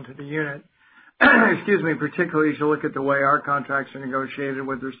get down to the unit. Excuse me, particularly as you look at the way our contracts are negotiated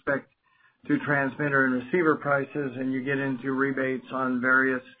with respect to transmitter and receiver prices, and you get into rebates on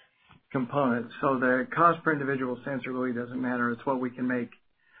various components. So the cost per individual sensor really doesn't matter. It's what we can make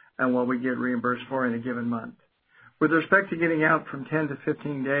and what we get reimbursed for in a given month. With respect to getting out from 10 to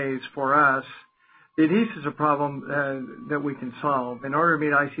 15 days, for us, the adhesive is a problem that we can solve. In order to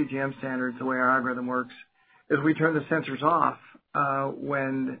meet ICGM standards, the way our algorithm works is we turn the sensors off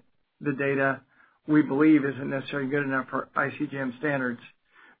when the data we believe isn't necessarily good enough for ICGM standards.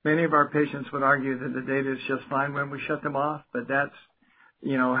 Many of our patients would argue that the data is just fine when we shut them off, but that's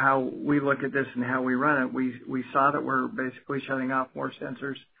how we look at this and how we run it, we saw that we're basically shutting off more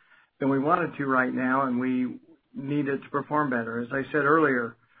sensors than we wanted to right now, and we need it to perform better. As I said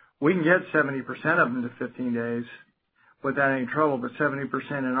earlier, we can get 70% of them to 15 days without any trouble, but 70%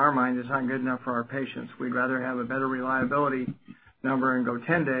 in our mind is not good enough for our patients. We'd rather have a better reliability number and go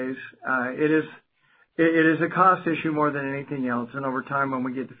 10 days. It is a cost issue more than anything else, and over time when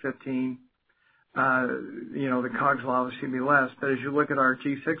we get to 15, the COGS will obviously be less. But as you look at our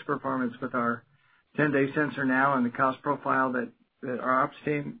G6 performance with our 10-day sensor now and the cost profile that our ops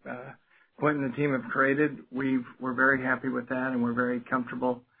team, Quentin and the team have created, we're very happy with that, and we're very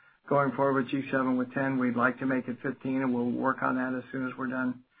comfortable going forward with G7 with 10. We'd like to make it 15, and we'll work on that as soon as we're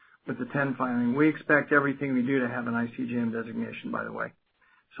done with the 10 filing. We expect everything we do to have an ICGM designation, by the way,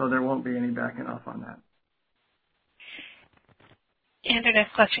 so there won't be any backing off on that. And our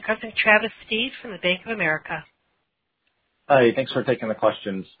next question comes from Travis Steed from the Bank of America. Hi, thanks for taking the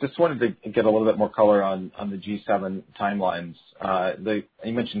questions. Just wanted to get a little bit more color on the G7 timelines.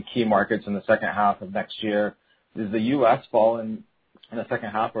 You mentioned key markets in the second half of next year. Does the U.S. fall in the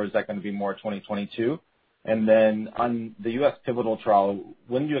second half, or is that going to be more 2022? And then on the U.S. pivotal trial,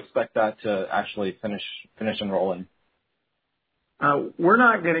 when do you expect that to actually finish enrolling? We're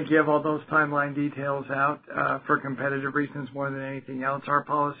not going to give all those timeline details out for competitive reasons more than anything else. Our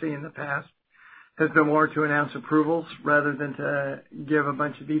policy in the past has been more to announce approvals rather than to give a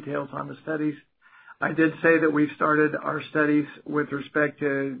bunch of details on the studies. I did say that we've started our studies with respect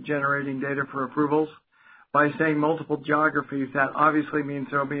to generating data for approvals. By saying multiple geographies, that obviously means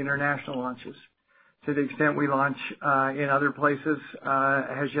there will be international launches. To the extent we launch in other places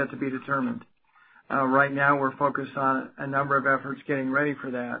has yet to be determined. Right now we're focused on a number of efforts getting ready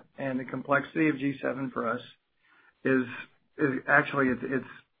for that, and the complexity of G7 for us is actually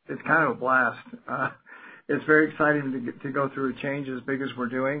it's kind of a blast. It's very exciting to go through a change as big as we're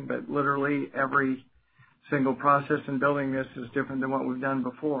doing, but literally every single process in building this is different than what we've done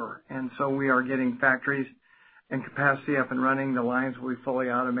before. And so we are getting factories and capacity up and running. The lines will be fully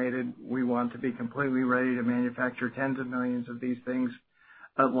automated. We want to be completely ready to manufacture tens of millions of these things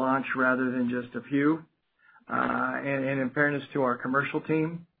at launch rather than just a few. And in fairness to our commercial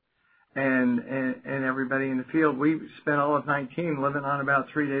team and everybody in the field, we spent all of 19 living on about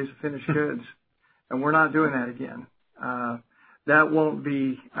 3 days of finished goods, and we're not doing that again. That won't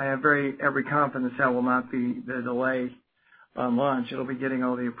be, I have every confidence that will not be the delay on launch. It'll be getting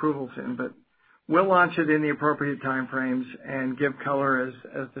all the approvals in, but we'll launch it in the appropriate time frames and give color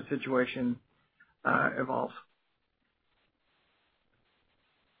as the situation evolves.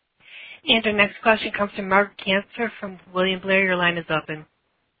 And our next question comes from Mark Cancer from William Blair. Your line is open.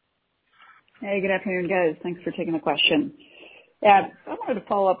 Hey, good afternoon, guys. Thanks for taking the question. Yeah, I wanted to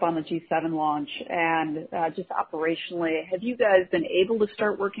follow up on the G7 launch and just operationally, have you guys been able to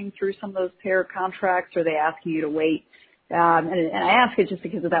start working through some of those payer contracts, or are they asking you to wait? And I ask it just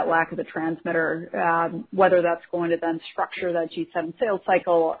because of that lack of the transmitter, whether that's going to then structure that G7 sales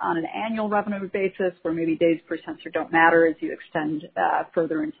cycle on an annual revenue basis where maybe days per sensor don't matter as you extend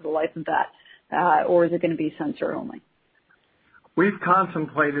further into the life of that, or is it going to be sensor only? We've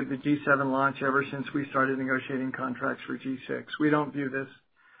contemplated the G7 launch ever since we started negotiating contracts for G6. We don't view this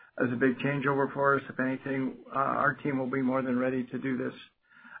as a big changeover for us. If anything, our team will be more than ready to do this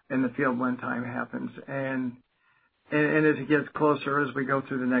in the field when time happens. And as it gets closer, as we go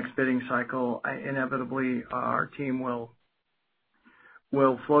through the next bidding cycle, inevitably our team will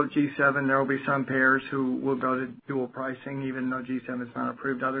float G7. There will be some payers who will go to dual pricing, even though G7 is not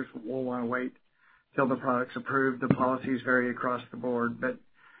approved. Others will want to wait till the product's approved. The policies vary across the board, but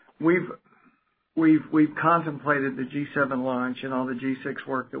we've contemplated the G7 launch and all the G6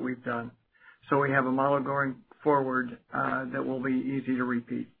 work that we've done, so we have a model going forward that will be easy to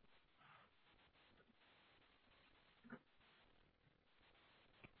repeat.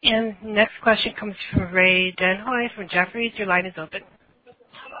 And next question comes from Ray Denhoy from Jefferies. Your line is open.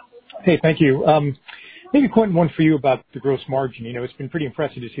 Hey, thank you. Maybe, Quentin, one for you about the gross margin. You know, it's been pretty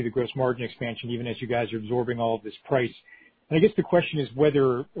impressive to see the gross margin expansion, even as you guys are absorbing all of this price. And I guess the question is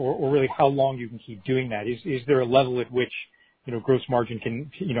whether, or really how long you can keep doing that. Is there a level at which, gross margin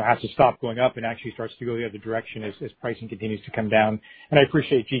can, has to stop going up and actually starts to go the other direction as pricing continues to come down? And I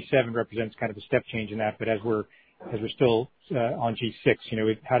appreciate G7 represents kind of a step change in that, but as we're still on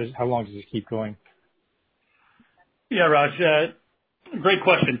G6, how long does this keep going? Yeah, Raj, great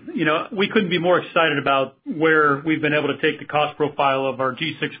question. We couldn't be more excited about where we've been able to take the cost profile of our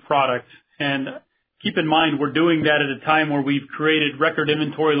G6 product. And keep in mind, we're doing that at a time where we've created record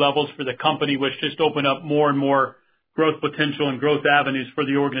inventory levels for the company, which just open up more and more growth potential and growth avenues for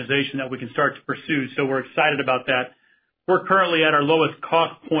the organization that we can start to pursue. So we're excited about that. we're currently at our lowest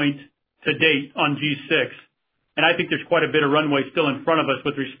cost point to date on G6. And I think there's quite a bit of runway still in front of us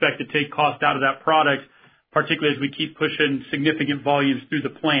with respect to take cost out of that product, particularly as we keep pushing significant volumes through the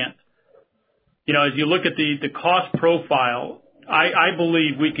plant. As you look at the cost profile, I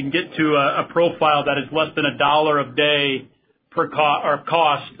believe we can get to a profile that is less than $1 a day per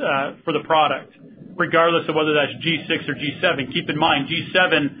cost for the product, regardless of whether that's G6 or G7. Keep in mind,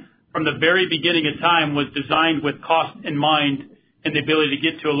 G7 from the very beginning of time was designed with cost in mind and the ability to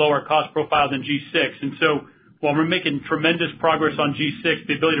get to a lower cost profile than G6. And so while we're making tremendous progress on G6,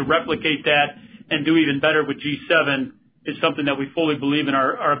 the ability to replicate that and do even better with G7 is something that we fully believe in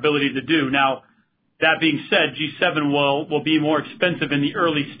our ability to do. Now, that being said, G7 will be more expensive in the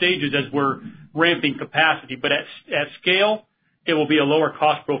early stages as we're ramping capacity, but at scale, it will be a lower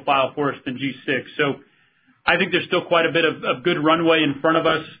cost profile for us than G6. So I think there's still quite a bit of good runway in front of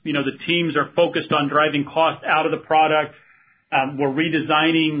us. The teams are focused on driving cost out of the product. We're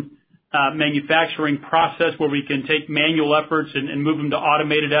redesigning manufacturing process where we can take manual efforts and move them to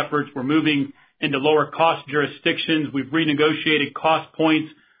automated efforts. We're moving into lower cost jurisdictions. We've renegotiated cost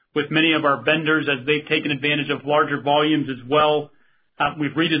points with many of our vendors as they've taken advantage of larger volumes as well.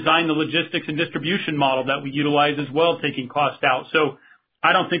 We've redesigned the logistics and distribution model that we utilize as well, taking cost out. So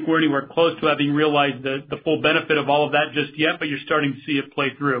I don't think we're anywhere close to having realized the full benefit of all of that just yet, but you're starting to see it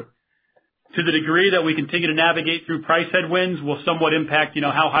play through. To the degree that we continue to navigate through price headwinds will somewhat impact,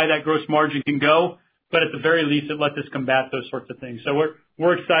 how high that gross margin can go, but at the very least, it lets us combat those sorts of things. So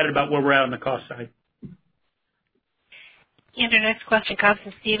we're excited about where we're at on the cost side. And our next question comes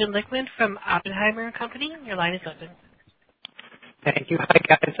from Steven Lichtman from Oppenheimer & Company. Your line is open. Thank you. Hi,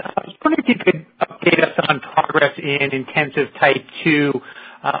 guys. I was wondering if you could update us on progress in intensive type 2.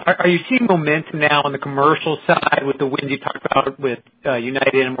 Are you seeing momentum now on the commercial side with the wins you talked about with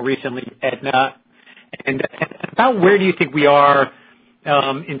United and more recently Aetna? And about where do you think we are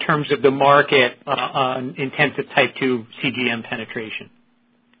in terms of the market on intensive type 2 CGM penetration?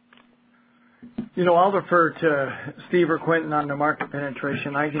 I'll defer to Steve or Quentin on the market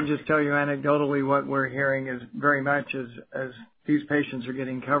penetration. I can just tell you anecdotally what we're hearing is very much as these patients are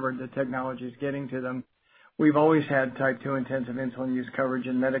getting covered, the technology is getting to them. We've always had type 2 intensive insulin use coverage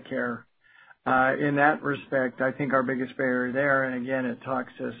in Medicare. In that respect, I think our biggest barrier there, and again, it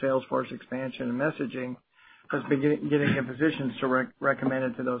talks to sales force expansion and messaging, has been getting in positions to recommend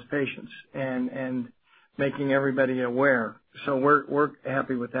it to those patients and making everybody aware. So we're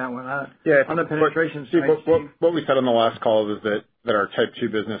happy with that one. On the penetration side, Steve, what we said on the last call is that our type 2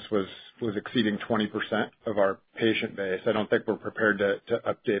 business was exceeding 20% of our patient base. I don't think we're prepared to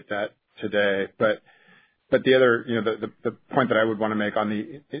update that today, but the other, the point that I would want to make on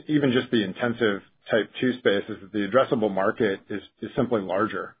even just the intensive type 2 space is that the addressable market is simply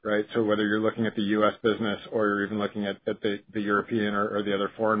larger, right? So whether you're looking at the U.S. business or you're even looking at the European or the other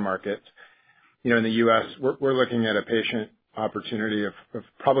foreign markets, in the U.S., we're looking at a patient opportunity of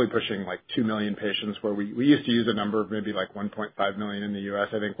probably pushing like 2 million patients, where we used to use a number of maybe like 1.5 million in the U.S.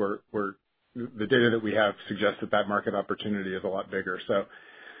 I think the data that we have suggests that market opportunity is a lot bigger. So,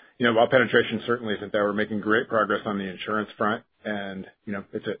 while penetration certainly isn't there, we're making great progress on the insurance front, and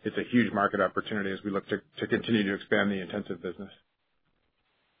it's a huge market opportunity as we look to continue to expand the intensive business.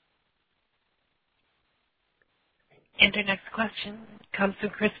 And our next question comes from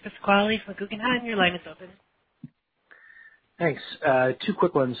Chris Pasquale from Guggenheim. Your line is open. Thanks. Two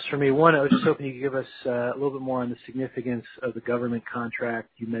quick ones for me. One, I was just hoping you could give us a little bit more on the significance of the government contract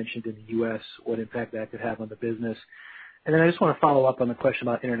you mentioned in the U.S., what impact that could have on the business. And then I just want to follow up on the question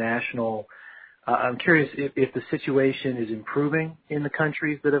about international. I'm curious if the situation is improving in the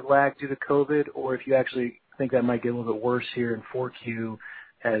countries that have lagged due to COVID, or if you actually think that might get a little bit worse here in 4Q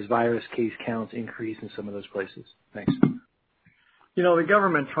as virus case counts increase in some of those places. Thanks. The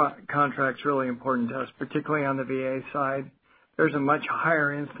government contract's really important to us, particularly on the VA side. There's a much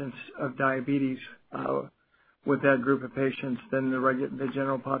higher instance of diabetes with that group of patients than the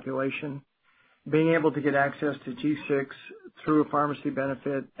general population. Being able to get access to G6 through a pharmacy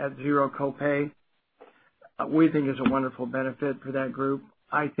benefit at zero copay, we think is a wonderful benefit for that group.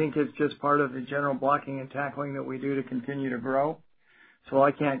 I think it's just part of the general blocking and tackling that we do to continue to grow. So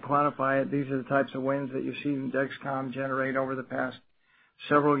I can't quantify it. These are the types of wins that you've seen DexCom generate over the past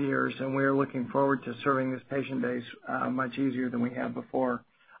several years, and we're looking forward to serving this patient base much easier than we have before.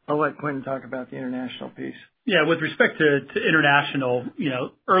 I'll let Quentin talk about the international piece. Yeah, with respect to international,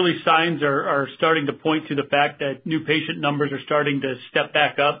 early signs are starting to point to the fact that new patient numbers are starting to step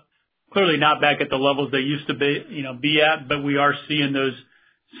back up. Clearly not back at the levels they used to be at, but we are seeing those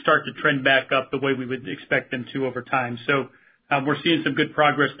start to trend back up the way we would expect them to over time. So we're seeing some good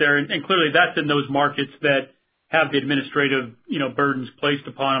progress there, and clearly that's in those markets that have the administrative, burdens placed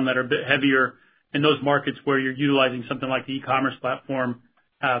upon them that are a bit heavier. In those markets where you're utilizing something like the e-commerce platform,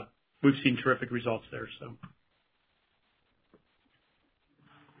 we've seen terrific results there. So.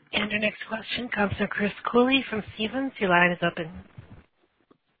 And our next question comes from Chris Cooley from Stephens. Your line is open.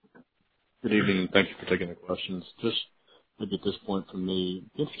 Good evening, and thank you for taking the questions. Just maybe at this point for me,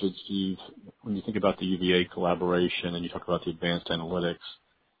 interested, Steve, when you think about the UVA collaboration and you talk about the advanced analytics,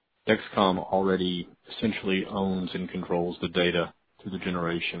 DexCom already essentially owns and controls the data through the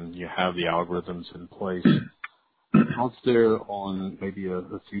generation. You have the algorithms in place. How's there on maybe a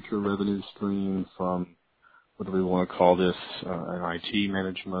future revenue stream from, whether we want to call this an IT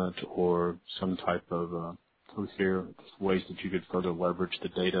management or some type of co-share, just ways that you could further leverage the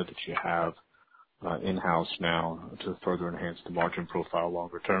data that you have in-house now to further enhance the margin profile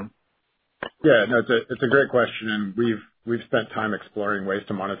longer term? Yeah, no, it's a great question, and we've spent time exploring ways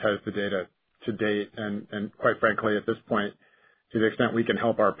to monetize the data to date, and quite frankly, at this point, to the extent we can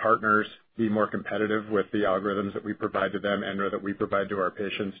help our partners be more competitive with the algorithms that we provide to them and or that we provide to our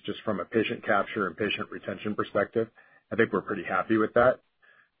patients, just from a patient capture and patient retention perspective, I think we're pretty happy with that.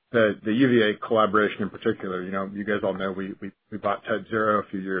 The UVA collaboration in particular, you guys all know we bought TED0 a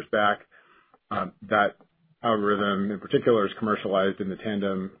few years back. That algorithm in particular is commercialized in the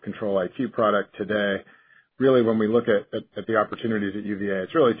Tandem Control IQ product today. Really, when we look at the opportunities at UVA,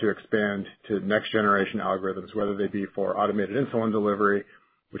 it's really to expand to next generation algorithms, whether they be for automated insulin delivery,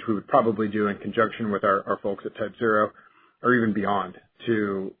 which we would probably do in conjunction with our folks at TED0, or even beyond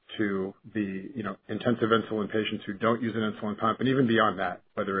to the intensive insulin patients who don't use an insulin pump, and even beyond that,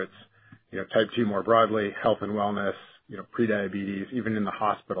 whether it's type 2 more broadly, health and wellness, prediabetes, even in the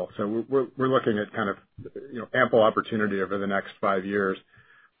hospital. So we're looking at kind of ample opportunity over the next 5 years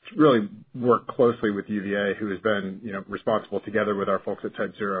to really work closely with UVA, who has been responsible together with our folks at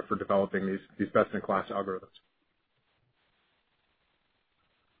TED0 for developing these best-in-class algorithms.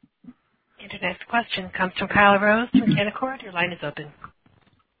 And our next question comes from Kyle Rose from Canaccord. Your line is open.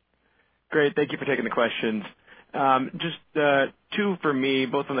 Great. Thank you for taking the questions. Just two for me,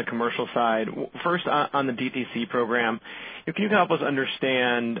 both on the commercial side. First, on the DTC program, can you help us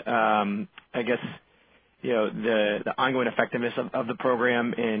understand, I guess, the ongoing effectiveness of the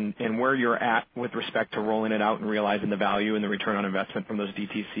program and where you're at with respect to rolling it out and realizing the value and the return on investment from those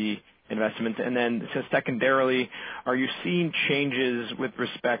DTC investments? And then secondarily, are you seeing changes with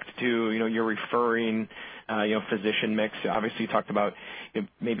respect to, your referring, physician mix? Obviously, you talked about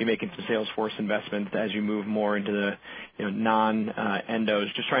maybe making some sales force investments as you move more into the,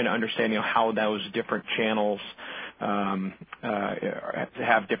 non-endos. Just trying to understand, how those different channels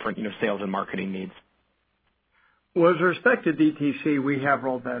have different, sales and marketing needs. Well, with respect to DTC, we have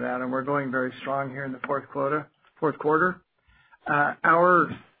rolled that out, and we're going very strong here in the fourth quarter.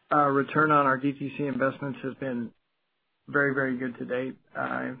 Our return on our DTC investments has been very, very good to date.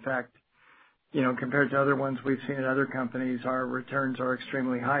 In fact, compared to other ones we've seen at other companies, our returns are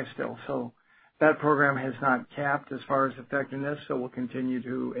extremely high still. So that program has not capped as far as effectiveness, so we'll continue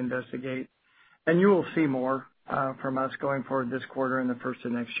to investigate. And you will see more from us going forward this quarter and the first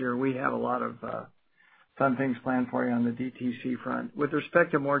of next year. We have a lot of fun things planned for you on the DTC front. With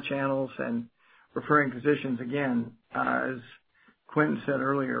respect to more channels and referring physicians, again, as Quentin said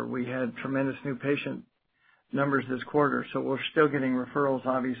earlier, we had tremendous new patient numbers this quarter, so we're still getting referrals,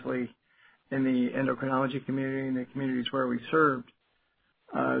 obviously, in the endocrinology community and the communities where we served.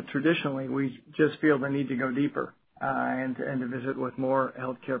 Traditionally, we just feel the need to go deeper and to visit with more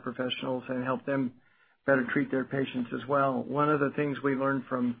healthcare professionals and help them better treat their patients as well. One of the things we learned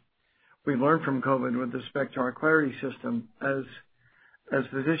from COVID with respect to our Clarity system, as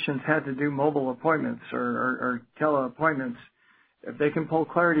physicians had to do mobile appointments or tele-appointments, if they can pull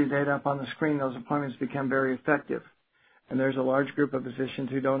Clarity data up on the screen, those appointments become very effective. And there's a large group of physicians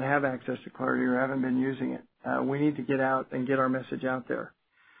who don't have access to Clarity or haven't been using it. We need to get out and get our message out there.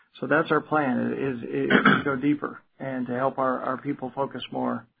 So that's our plan, is to go deeper and to help our people focus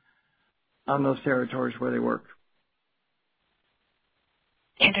more on those territories where they work.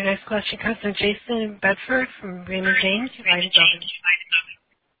 And our next question comes from Jason Bedford from Raymond James. Your line is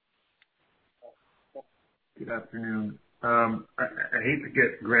open. Good afternoon. I hate to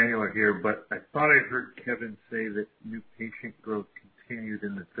get granular here, but I thought I heard Kevin say that new patient growth continued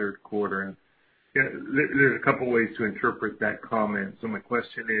in the third quarter. And there's a couple ways to interpret that comment. So my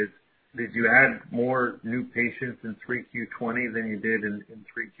question is, did you add more new patients in 3Q20 than you did in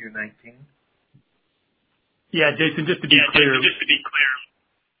 3Q19? Yeah, Jason, just to be clear,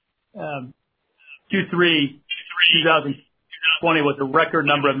 Q3 2020 was a record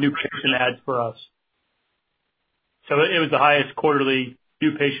number of new patient adds for us. So it was the highest quarterly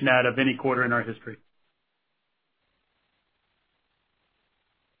new patient add of any quarter in our history.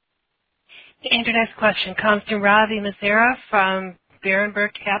 And your next question comes from Ravi Misra from Berenberg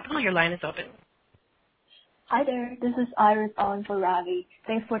Capital. Your line is open. Hi there. This is Iris on for Ravi.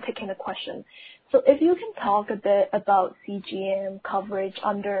 Thanks for taking the question. So if you can talk a bit about CGM coverage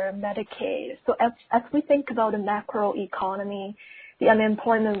under Medicaid. So as we think about the macro economy, the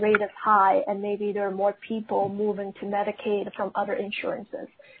unemployment rate is high and maybe there are more people moving to Medicaid from other insurances.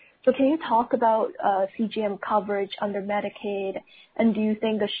 So can you talk about CGM coverage under Medicaid, and do you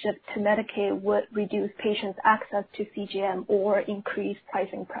think the shift to Medicaid would reduce patients' access to CGM or increase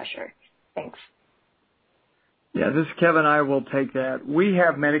pricing pressure? Thanks. Yeah, this is Kevin. I will take that. We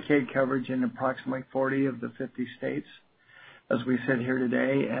have Medicaid coverage in approximately 40 of the 50 states as we sit here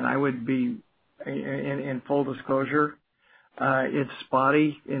today, and I would be in full disclosure. It's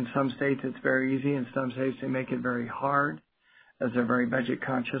spotty. In some states it's very easy. In some states they make it very hard, as they're very budget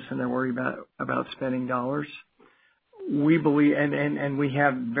conscious and they're worried about spending dollars. We believe, and we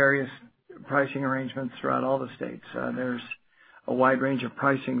have various pricing arrangements throughout all the states. There's a wide range of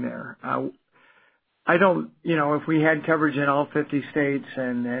pricing there. I don't, if we had coverage in all 50 states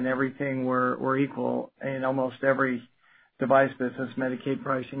and everything were equal, in almost every device business, Medicaid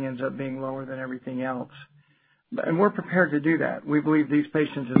pricing ends up being lower than everything else. And we're prepared to do that. We believe these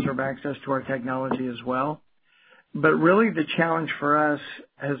patients deserve access to our technology as well. But really the challenge for us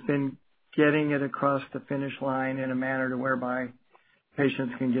has been getting it across the finish line in a manner to whereby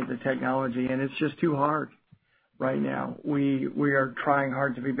patients can get the technology, and it's just too hard right now. We are trying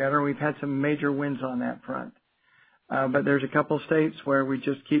hard to be better. We've had some major wins on that front. But there's a couple states where we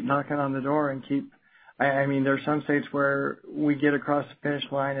just keep knocking on the door and there's some states where we get across the finish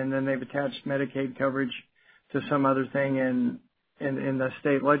line and then they've attached Medicaid coverage to some other thing in the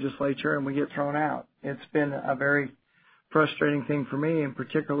state legislature and we get thrown out. It's been a very frustrating thing for me, and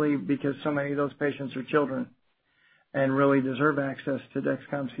particularly because so many of those patients are children and really deserve access to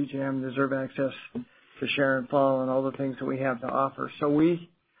DexCom CGM, deserve access to share and fall and all the things that we have to offer. So we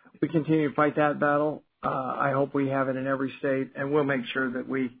continue to fight that battle. I hope we have it in every state, and we'll make sure that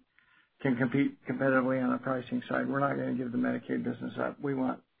we can compete competitively on the pricing side. We're not going to give the Medicaid business up. We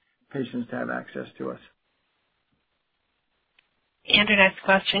want patients to have access to us. And our next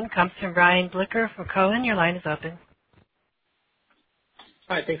question comes from Ryan Blicker from Cohen. Your line is open.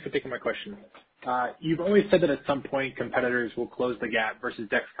 Hi, thanks for taking my question. You've always said that at some point competitors will close the gap versus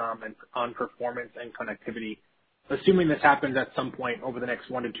DexCom on performance and connectivity. Assuming this happens at some point over the next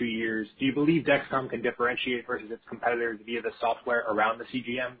 1 to 2 years, do you believe DexCom can differentiate versus its competitors via the software around the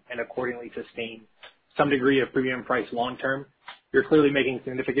CGM and accordingly sustain some degree of premium price long term? You're clearly making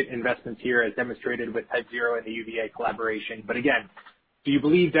significant investments here as demonstrated with Type 0 and the UVA collaboration. But again, do you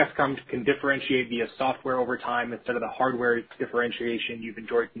believe DexCom can differentiate via software over time instead of the hardware differentiation you've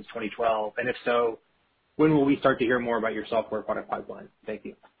enjoyed since 2012? And if so, when will we start to hear more about your software product pipeline? Thank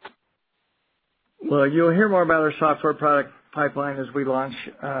you. Well, you'll hear more about our software product pipeline as we launch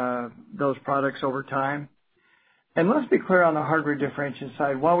those products over time. And let's be clear on the hardware differentiation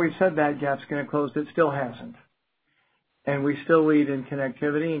side. While we've said that gap's going to close, it still hasn't. And we still lead in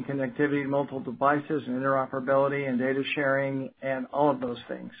connectivity to multiple devices and interoperability and data sharing and all of those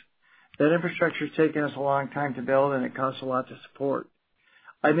things. That infrastructure has taken us a long time to build, and it costs a lot to support.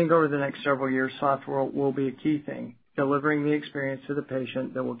 I think over the next several years, software will be a key thing, delivering the experience to the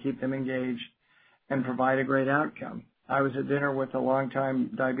patient that will keep them engaged and provide a great outcome. I was at dinner with a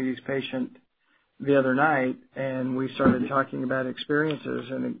longtime diabetes patient the other night, and we started talking about experiences,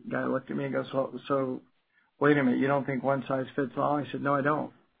 and the guy looked at me and goes, so wait a minute, you don't think one size fits all? I said, no, I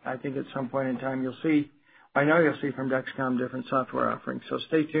don't. I think at some point in time you'll see from DexCom different software offerings. So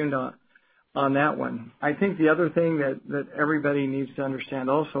stay tuned on that one. I think the other thing that everybody needs to understand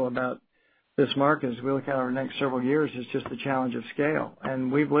also about this market as we look at our next several years is just the challenge of scale.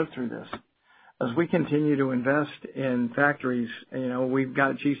 And we've lived through this. As we continue to invest in factories, we've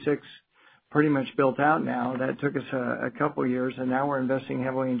got G6 pretty much built out now. That took us a couple of years, and now we're investing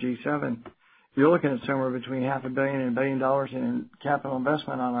heavily in G7. You're looking at somewhere between $500 million and $1 billion in capital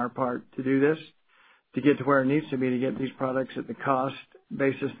investment on our part to do this, to get to where it needs to be, to get these products at the cost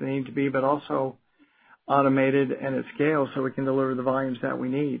basis they need to be, but also automated and at scale so we can deliver the volumes that we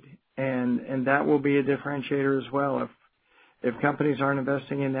need. And that will be a differentiator as well. If companies aren't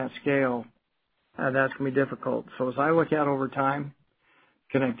investing in that scale, that's going to be difficult. So as I look out over time,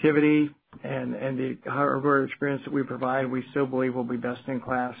 connectivity and the hardware experience that we provide, we still believe will be best in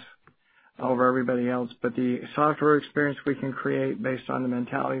class over everybody else. But the software experience we can create based on the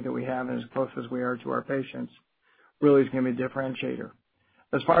mentality that we have and as close as we are to our patients really is going to be a differentiator.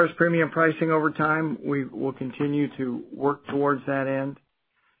 As far as premium pricing over time, we will continue to work towards that end,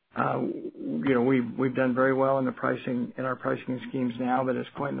 We've done very well in our pricing schemes now, but as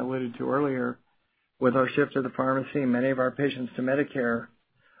Quentin alluded to earlier, with our shift to the pharmacy and many of our patients to Medicare,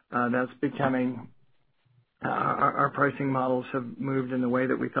 that's becoming our pricing models have moved in the way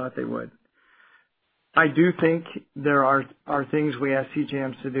that we thought they would. I do think there are things we ask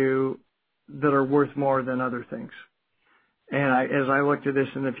CGMs to do that are worth more than other things. And as I look to this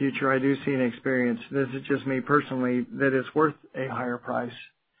in the future, I do see an experience, this is just me personally, that is worth a higher price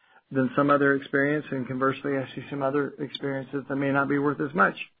than some other experience. And conversely, I see some other experiences that may not be worth as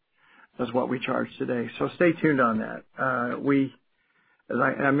much as what we charge today. So stay tuned on that. As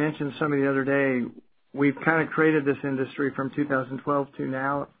I mentioned some of the other day, we've kind of created this industry from 2012 to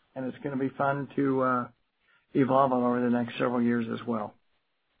now, and it's going to be fun to evolve on over the next several years as well.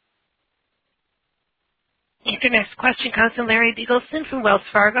 Your next question comes from Larry Biegelsen from Wells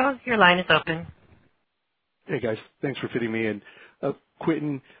Fargo. Your line is open. Hey, guys. Thanks for fitting me in.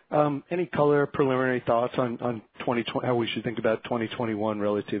 Quentin, any color, preliminary thoughts on 2020, how we should think about 2021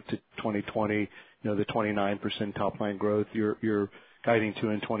 relative to 2020, the 29% top-line growth you're guiding to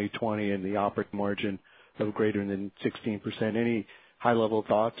in 2020 and the operating margin of greater than 16%. Any high-level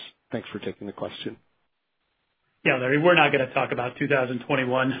thoughts? Thanks for taking the question. Yeah, Larry, we're not going to talk about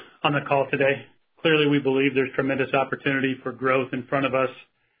 2021 on the call today. Clearly, we believe there's tremendous opportunity for growth in front of us,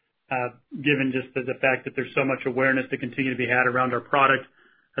 given just the fact that there's so much awareness to continue to be had around our product.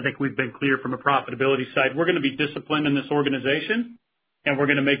 I think we've been clear from a profitability side. We're going to be disciplined in this organization, and we're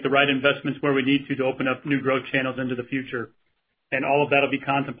going to make the right investments where we need to open up new growth channels into the future. And all of that will be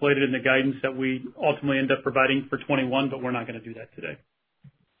contemplated in the guidance that we ultimately end up providing for 21, but we're not going to do that today.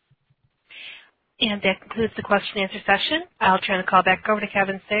 And that concludes the question and answer session. I'll turn the call back over to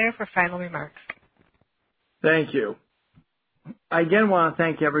Kevin Sayer for final remarks. Thank you. I again want to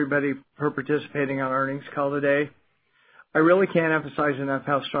thank everybody for participating on our earnings call today. I really can't emphasize enough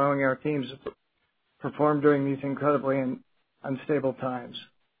how strongly our teams have performed during these incredibly unstable times.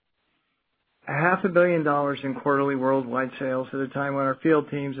 $500 million in quarterly worldwide sales at a time when our field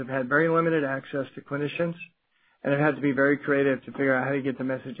teams have had very limited access to clinicians and have had to be very creative to figure out how to get the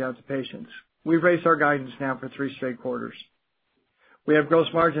message out to patients. We've raised our guidance now for 3 straight quarters. We have gross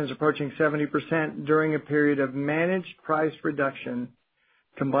margins approaching 70% during a period of managed price reduction,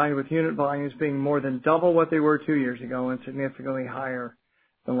 combined with unit volumes being more than double what they were 2 years ago and significantly higher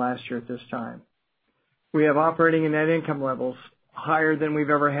than last year at this time. We have operating and net income levels higher than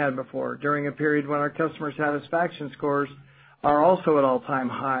we've ever had before during a period when our customer satisfaction scores are also at all-time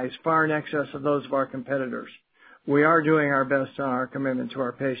highs, far in excess of those of our competitors. We are doing our best on our commitment to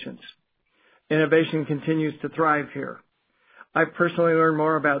our patients. Innovation continues to thrive here. I personally learned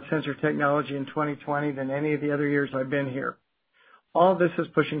more about sensor technology in 2020 than any of the other years I've been here. All of this is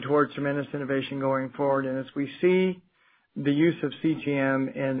pushing towards tremendous innovation going forward, and as we see the use of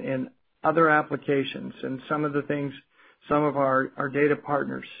CGM in other applications and some of the things some of our data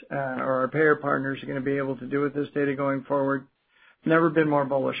partners or our payer partners are going to be able to do with this data going forward, never been more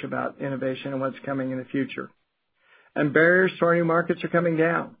bullish about innovation and what's coming in the future. And barriers to our new markets are coming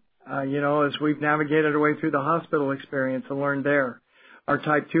down. As we've navigated our way through the hospital experience and learned there, our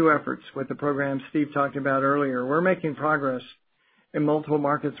type 2 efforts with the program Steve talked about earlier, we're making progress in multiple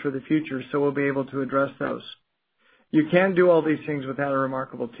markets for the future, so we'll be able to address those. You can't do all these things without a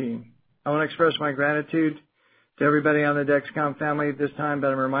remarkable team. I want to express my gratitude to everybody on the DexCom family at this time, but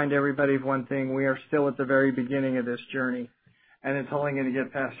I remind everybody of one thing. We are still at the very beginning of this journey, and it's only going to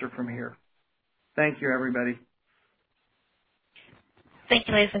get faster from here. Thank you, everybody. Thank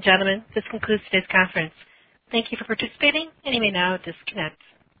you, ladies and gentlemen. This concludes today's conference. Thank you for participating, and you may now disconnect.